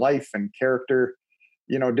outlooks on life and character,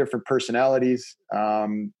 different personalities.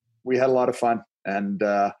 We had a lot of fun. And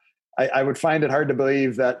I would find it hard to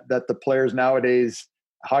believe that the players nowadays,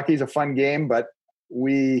 hockey's a fun game, but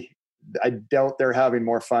I doubt they're having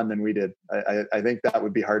more fun than we did. I think that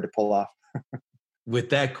would be hard to pull off. With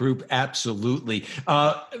that group, absolutely.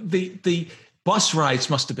 The bus rides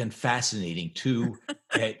must have been fascinating too,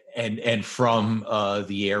 and from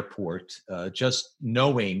the airport, just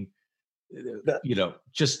knowing,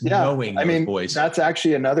 knowing those boys. That's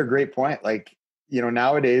actually another great point. Like,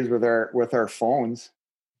 nowadays with our phones,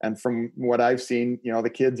 and from what I've seen,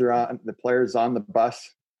 the players on the bus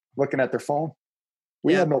looking at their phone.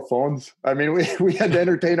 We had no phones. I mean, we had to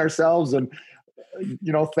entertain ourselves, and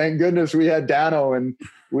thank goodness we had Dano, and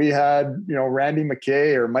we had Randy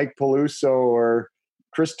McKay or Mike Peluso or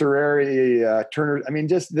Chris Terreri, Turner. I mean,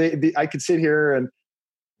 just I could sit here and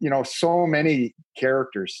so many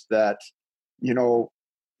characters that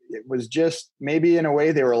it was just maybe in a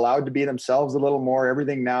way they were allowed to be themselves a little more.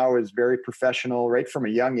 Everything now is very professional, right from a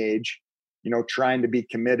young age. Trying to be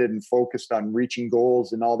committed and focused on reaching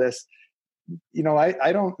goals and all this.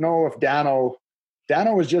 I don't know if Dano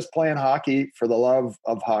was just playing hockey for the love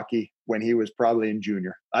of hockey when he was probably in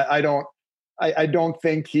junior. I don't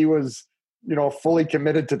think he was, fully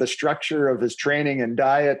committed to the structure of his training and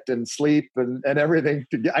diet and sleep and everything.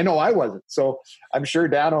 I know I wasn't. So I'm sure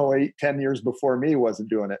Dano 8-10 years before me wasn't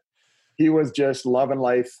doing it. He was just loving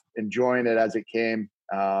life, enjoying it as it came.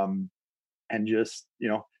 And just,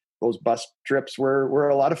 those bus trips were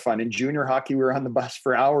a lot of fun. In junior hockey, we were on the bus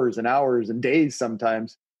for hours and hours and days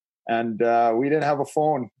sometimes. And we didn't have a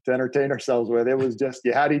phone to entertain ourselves with. It was just,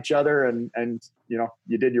 you had each other and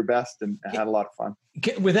you did your best and had a lot of fun.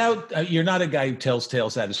 Without, you're not a guy who tells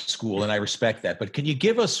tales out of school, and I respect that. But can you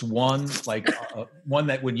give us one, one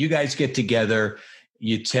that when you guys get together,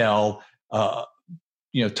 you tell,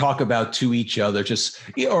 talk about to each other,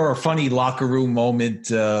 or a funny locker room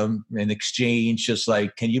moment, an exchange, just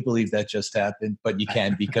like, can you believe that just happened? But you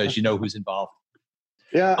can, because you know who's involved.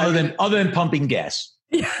 Yeah. Other than pumping gas.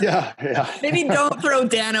 Yeah. Maybe don't throw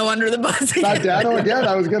Dano under the bus again. Not Dano again.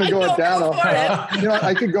 I was going to go with Dano.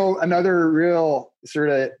 I could go another real sort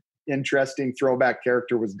of interesting throwback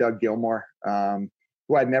character was Doug Gilmour,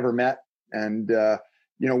 who I'd never met. And,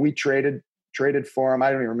 we traded for him. I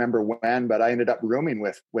don't even remember when, but I ended up rooming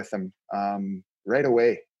with him right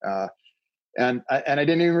away. And I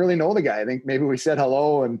didn't even really know the guy. I think maybe we said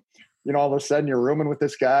hello, and, all of a sudden you're rooming with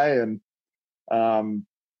this guy. And,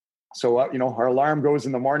 so, our alarm goes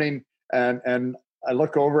in the morning, and I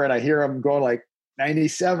look over and I hear him going like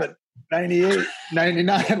 97, 98,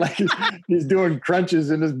 99, like he's doing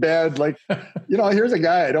crunches in his bed. Like, here's a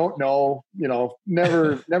guy I don't know,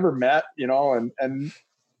 never met, and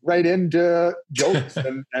right into jokes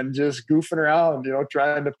and just goofing around,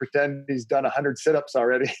 trying to pretend he's done 100 sit-ups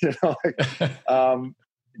already,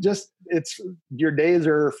 it's your days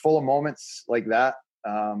are full of moments like that.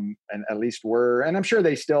 And at least and I'm sure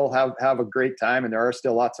they still have a great time, and there are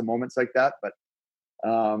still lots of moments like that, but,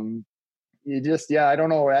 I don't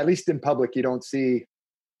know, at least in public, you don't see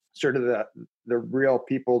sort of the real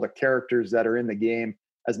people, the characters that are in the game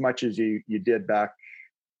as much as you did back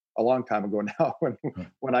a long time ago now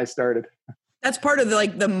when I started. That's part of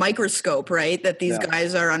the microscope, right? That these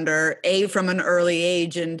guys are under from an early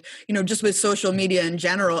age. And, just with social media in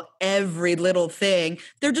general, every little thing,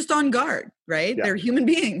 they're just on guard, right? Yeah. They're human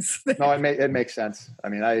beings. No, it makes sense. I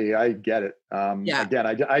mean, I get it. Again,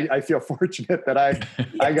 I feel fortunate that I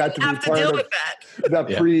got to be part of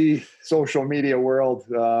the pre-social media world.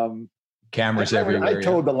 Cameras everywhere. I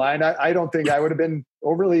towed the line. I don't think I would have been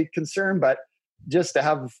overly concerned, but just to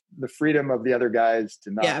have the freedom of the other guys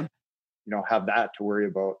to not, have that to worry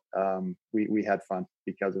about. We had fun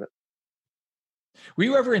because of it. Were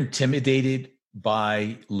you ever intimidated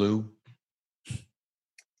by Lou?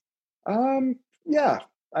 Yeah,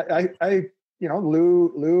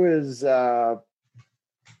 Lou is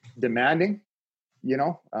demanding,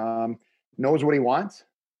 knows what he wants.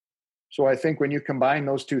 So I think when you combine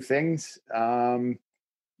those two things,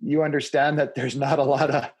 you understand that there's not a lot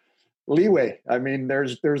of leeway. I mean,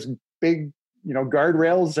 there's big,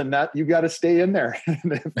 guardrails, and that you got to stay in there.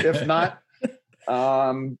 if not,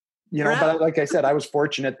 but like I said, I was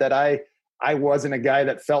fortunate that I wasn't a guy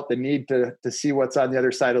that felt the need to see what's on the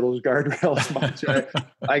other side of those guardrails much.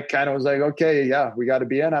 I kind of was like, okay, yeah, we got to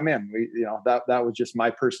be in, I'm in. That was just my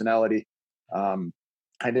personality.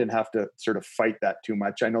 I didn't have to sort of fight that too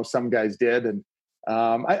much. I know some guys did. And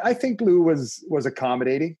I think Lou was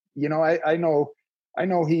accommodating. I know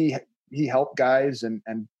he helped guys and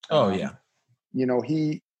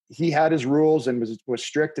he had his rules and was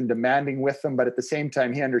strict and demanding with them. But at the same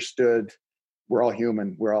time, he understood we're all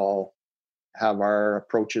human. We're all have our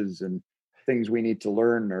approaches and things we need to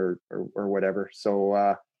learn or whatever.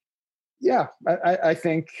 So I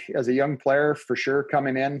think as a young player, for sure,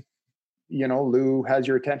 coming in, Lou has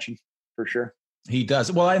your attention for sure. He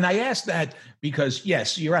does. Well, and I asked that because,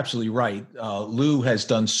 yes, you're absolutely right. Lou has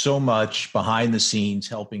done so much behind the scenes,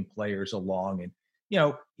 helping players along. And,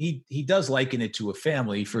 he does liken it to a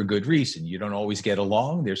family for a good reason. You don't always get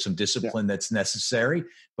along. There's some discipline that's necessary,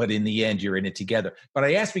 but in the end, you're in it together. But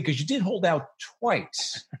I asked because you did hold out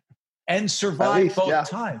twice and survived both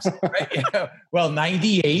times. Right? Well,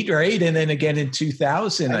 98, right? And then again in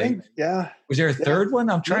 2000. I think, was there a third one?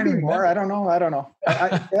 I'm trying to remember. More. I don't know.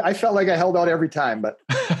 I felt like I held out every time, but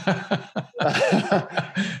I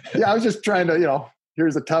was just trying to,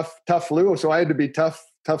 here's a tough Lou. So I had to be tough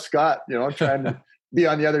Scott, trying to be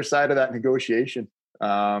on the other side of that negotiation.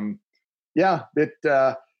 Those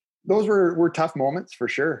were tough moments for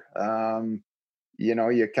sure.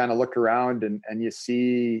 You kind of look around and you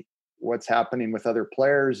see what's happening with other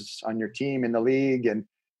players on your team in the league. And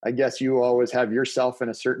I guess you always have yourself in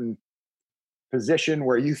a certain position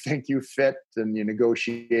where you think you fit and you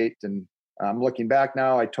negotiate. And looking back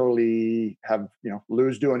now, I totally have,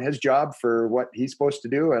 Lou's doing his job for what he's supposed to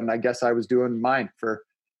do. And I guess I was doing mine for,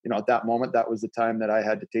 at that moment. That was the time that I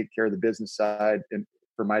had to take care of the business side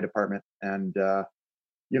for my department. And, but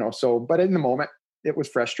in the moment it was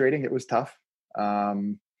frustrating. It was tough.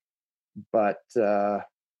 I'm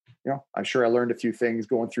sure I learned a few things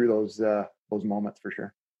going through those moments for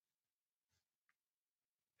sure.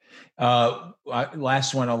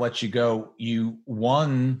 Last one, I'll let you go. You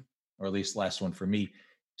won, or at least last one for me.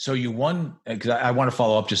 So you won, because I want to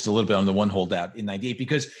follow up just a little bit on the one holdout in 98,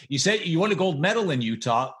 because you said you won a gold medal in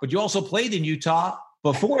Utah, but you also played in Utah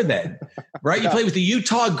before then, right? You played with the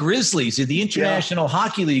Utah Grizzlies in the International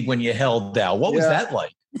Hockey League when you held out. What was that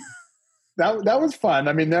like? That was fun.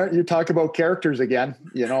 I mean, you talk about characters again,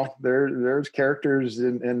 there's characters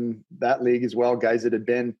in that league as well. Guys that had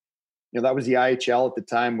been, that was the IHL at the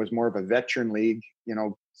time, was more of a veteran league,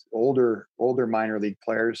 older minor league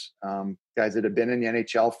players, guys that had been in the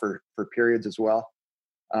NHL for periods as well.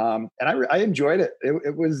 And I enjoyed it.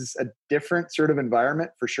 It was a different sort of environment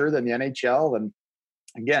for sure than the NHL. And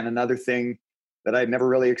again, another thing that I'd never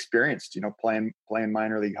really experienced, playing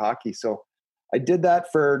minor league hockey. So I did that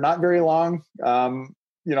for not very long. I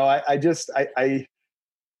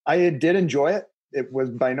did enjoy it. It was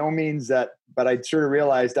by no means that, but I sort of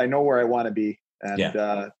realized I know where I want to be.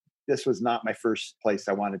 And this was not my first place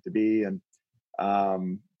I wanted to be. And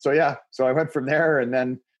so I went from there. And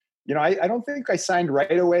then, I don't think I signed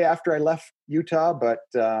right away after I left Utah, but,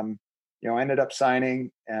 I ended up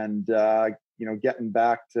signing and, getting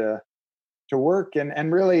back to work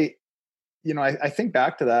and really, I think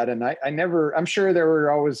back to that, and I'm sure there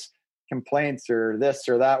were always complaints or this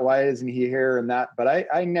or that. Why isn't he here and that? But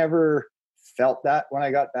I never felt that when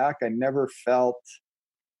I got back. I never felt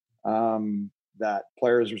that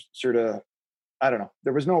players were sort of, I don't know.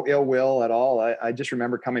 There was no ill will at all. I just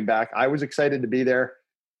remember coming back. I was excited to be there,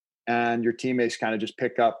 and your teammates kind of just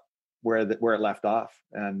pick up where it left off,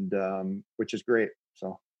 and which is great.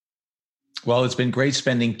 So, well, it's been great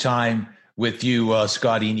spending time with you,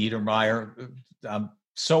 Scotty Niedermayer. I'm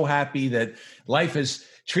so happy that life has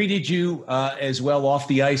treated you as well off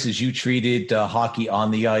the ice as you treated hockey on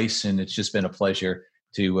the ice. And it's just been a pleasure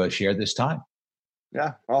to share this time.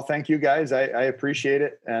 Yeah. Well, thank you guys. I appreciate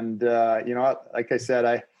it. And, like I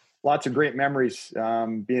said, lots of great memories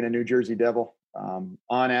being a New Jersey Devil on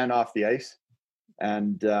and off the ice.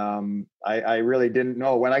 And I really didn't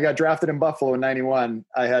know when I got drafted in Buffalo in 91,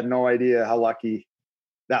 I had no idea how lucky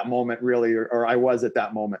that moment really, or I was at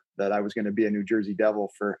that moment that I was going to be a New Jersey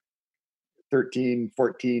Devil for 13,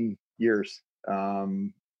 14 years.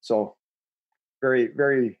 So very,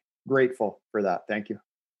 very grateful for that. Thank you.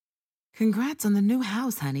 Congrats on the new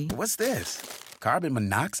house, honey. What's this? Carbon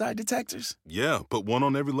monoxide detectors? Yeah, put one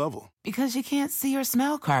on every level. Because you can't see or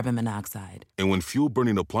smell carbon monoxide. And when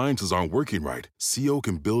fuel-burning appliances aren't working right, CO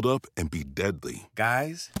can build up and be deadly.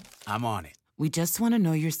 Guys, I'm on it. We just want to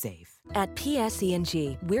know you're safe. At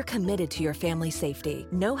PSE&G, we're committed to your family's safety.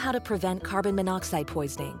 Know how to prevent carbon monoxide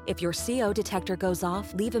poisoning. If your CO detector goes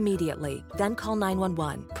off, leave immediately. Then call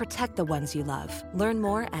 911. Protect the ones you love. Learn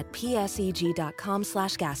more at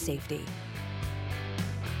pseg.com/gas safety.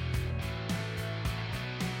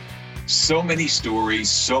 So many stories,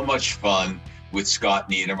 so much fun with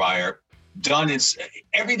Scott Niedermayer.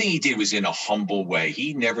 Everything he did was in a humble way.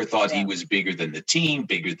 He never thought he was bigger than the team,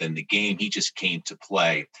 bigger than the game. He just came to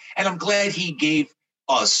play. And I'm glad he gave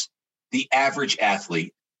us, the average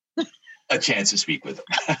athlete, a chance to speak with him.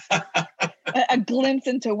 A glimpse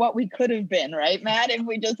into what we could have been, right, Matt, if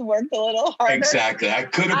we just worked a little harder. Exactly. I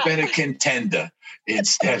could have been a contender.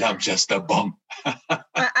 Instead, I'm just a bum.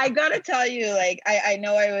 I got to tell you, I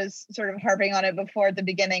know I was sort of harping on it before at the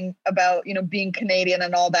beginning about, being Canadian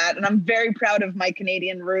and all that. And I'm very proud of my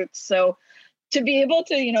Canadian roots. So to be able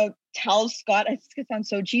to, tell Scott, I think it sounds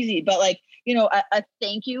so cheesy, but a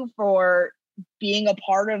thank you for being a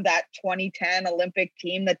part of that 2010 Olympic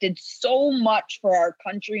team that did so much for our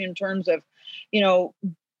country in terms of,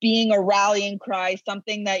 being a rallying cry,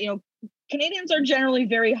 something that, Canadians are generally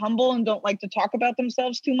very humble and don't like to talk about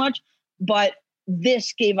themselves too much, but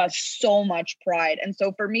this gave us so much pride. And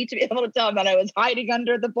so for me to be able to tell them that I was hiding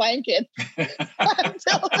under the blanket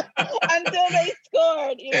until they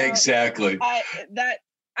scored, exactly. I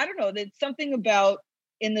don't know, there's something about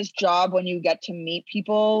in this job when you get to meet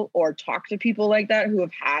people or talk to people like that who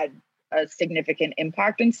have had a significant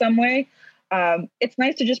impact in some way. It's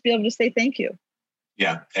nice to just be able to say thank you.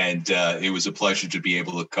 Yeah, and it was a pleasure to be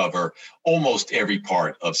able to cover almost every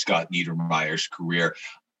part of Scott Niedermayer's career.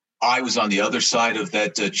 I was on the other side of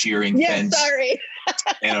that cheering fence. Sorry.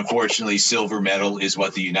 And unfortunately, silver medal is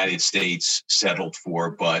what the United States settled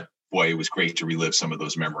for. But boy, it was great to relive some of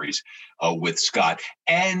those memories with Scott.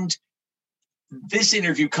 And this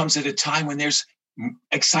interview comes at a time when there's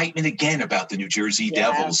excitement again about the New Jersey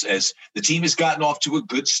Devils, as the team has gotten off to a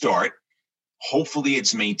good start. Hopefully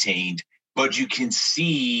it's maintained. But you can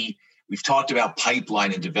see, we've talked about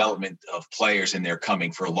pipeline and development of players, and they're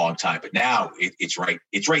coming for a long time. But now it's right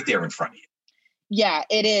there in front of you. Yeah,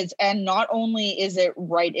 it is. And not only is it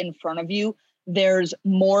right in front of you, there's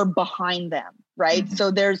more behind them, right? Mm-hmm.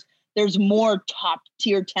 So there's more top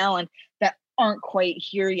tier talent that aren't quite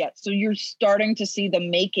here yet. So you're starting to see the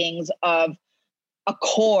makings of a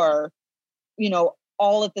core,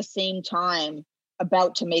 all at the same time,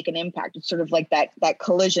 about to make an impact. It's sort of like that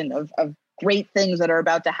collision of great things that are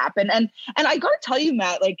about to happen. And I got to tell you,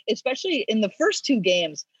 Matt, especially in the first two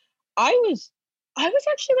games, I was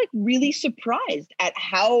actually really surprised at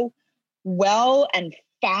how well and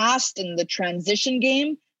fast in the transition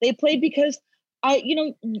game they played, because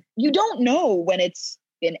you don't know when it's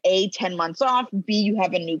been 10 months off, B, you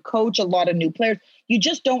have a new coach, a lot of new players. You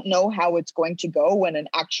just don't know how it's going to go when an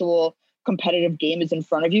actual competitive game is in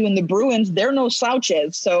front of you. And the Bruins, they're no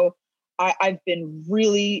slouches. So I've been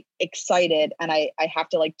really excited, and I have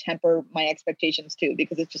to temper my expectations too,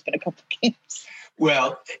 because it's just been a couple of games.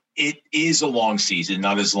 Well, it is a long season,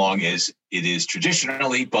 not as long as it is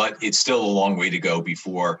traditionally, but it's still a long way to go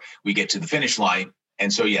before we get to the finish line.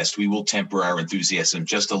 And so, yes, we will temper our enthusiasm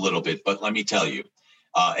just a little bit. But let me tell you,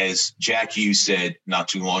 as Jack Hughes said not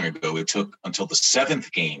too long ago, it took until the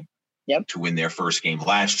seventh game to win their first game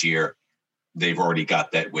last year. They've already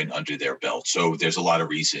got that win under their belt. So there's a lot of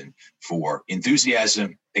reason for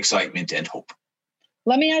enthusiasm, excitement, and hope.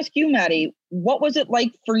 Let me ask you, Maddie, what was it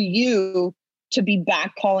like for you to be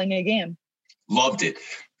back calling a game? Loved it.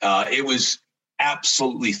 It was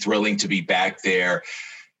absolutely thrilling to be back there.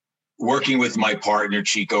 Working with my partner,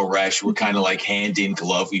 Chico Resch, we're kind of like hand in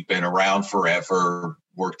glove. We've been around forever,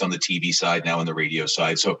 worked on the TV side, now on the radio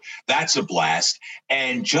side. So that's a blast.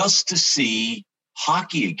 And just to see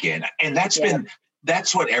hockey again. And that's been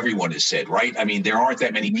that's what everyone has said, right? I mean, there aren't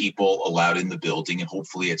that many people allowed in the building, and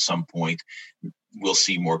hopefully at some point we'll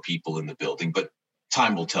see more people in the building, but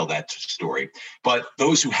time will tell that story. But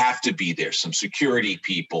those who have to be there, some security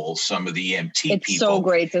people, some of the EMT people. It's so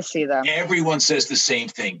great to see them. Everyone says the same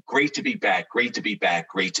thing. Great to be back. Great to be back.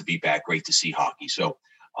 Great to be back. Great to see hockey. So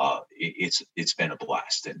it's been a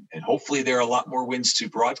blast. And hopefully there are a lot more wins to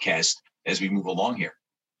broadcast as we move along here.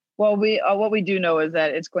 Well, what we do know is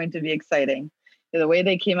that it's going to be exciting. The way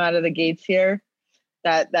they came out of the gates here,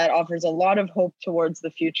 that offers a lot of hope towards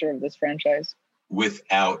the future of this franchise.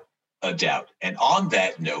 Without a doubt. And on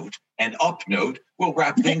that note, and up note, we'll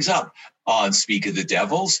wrap things up on Speak of the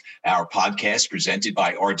Devils, our podcast presented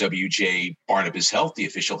by RWJ Barnabas Health, the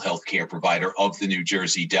official healthcare provider of the New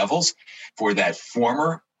Jersey Devils, for that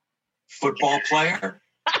former football player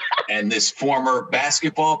and this former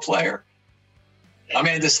basketball player.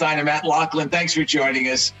 Amanda Stein and Matt Loughlin, thanks for joining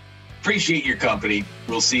us. Appreciate your company.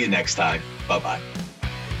 We'll see you next time. Bye-bye.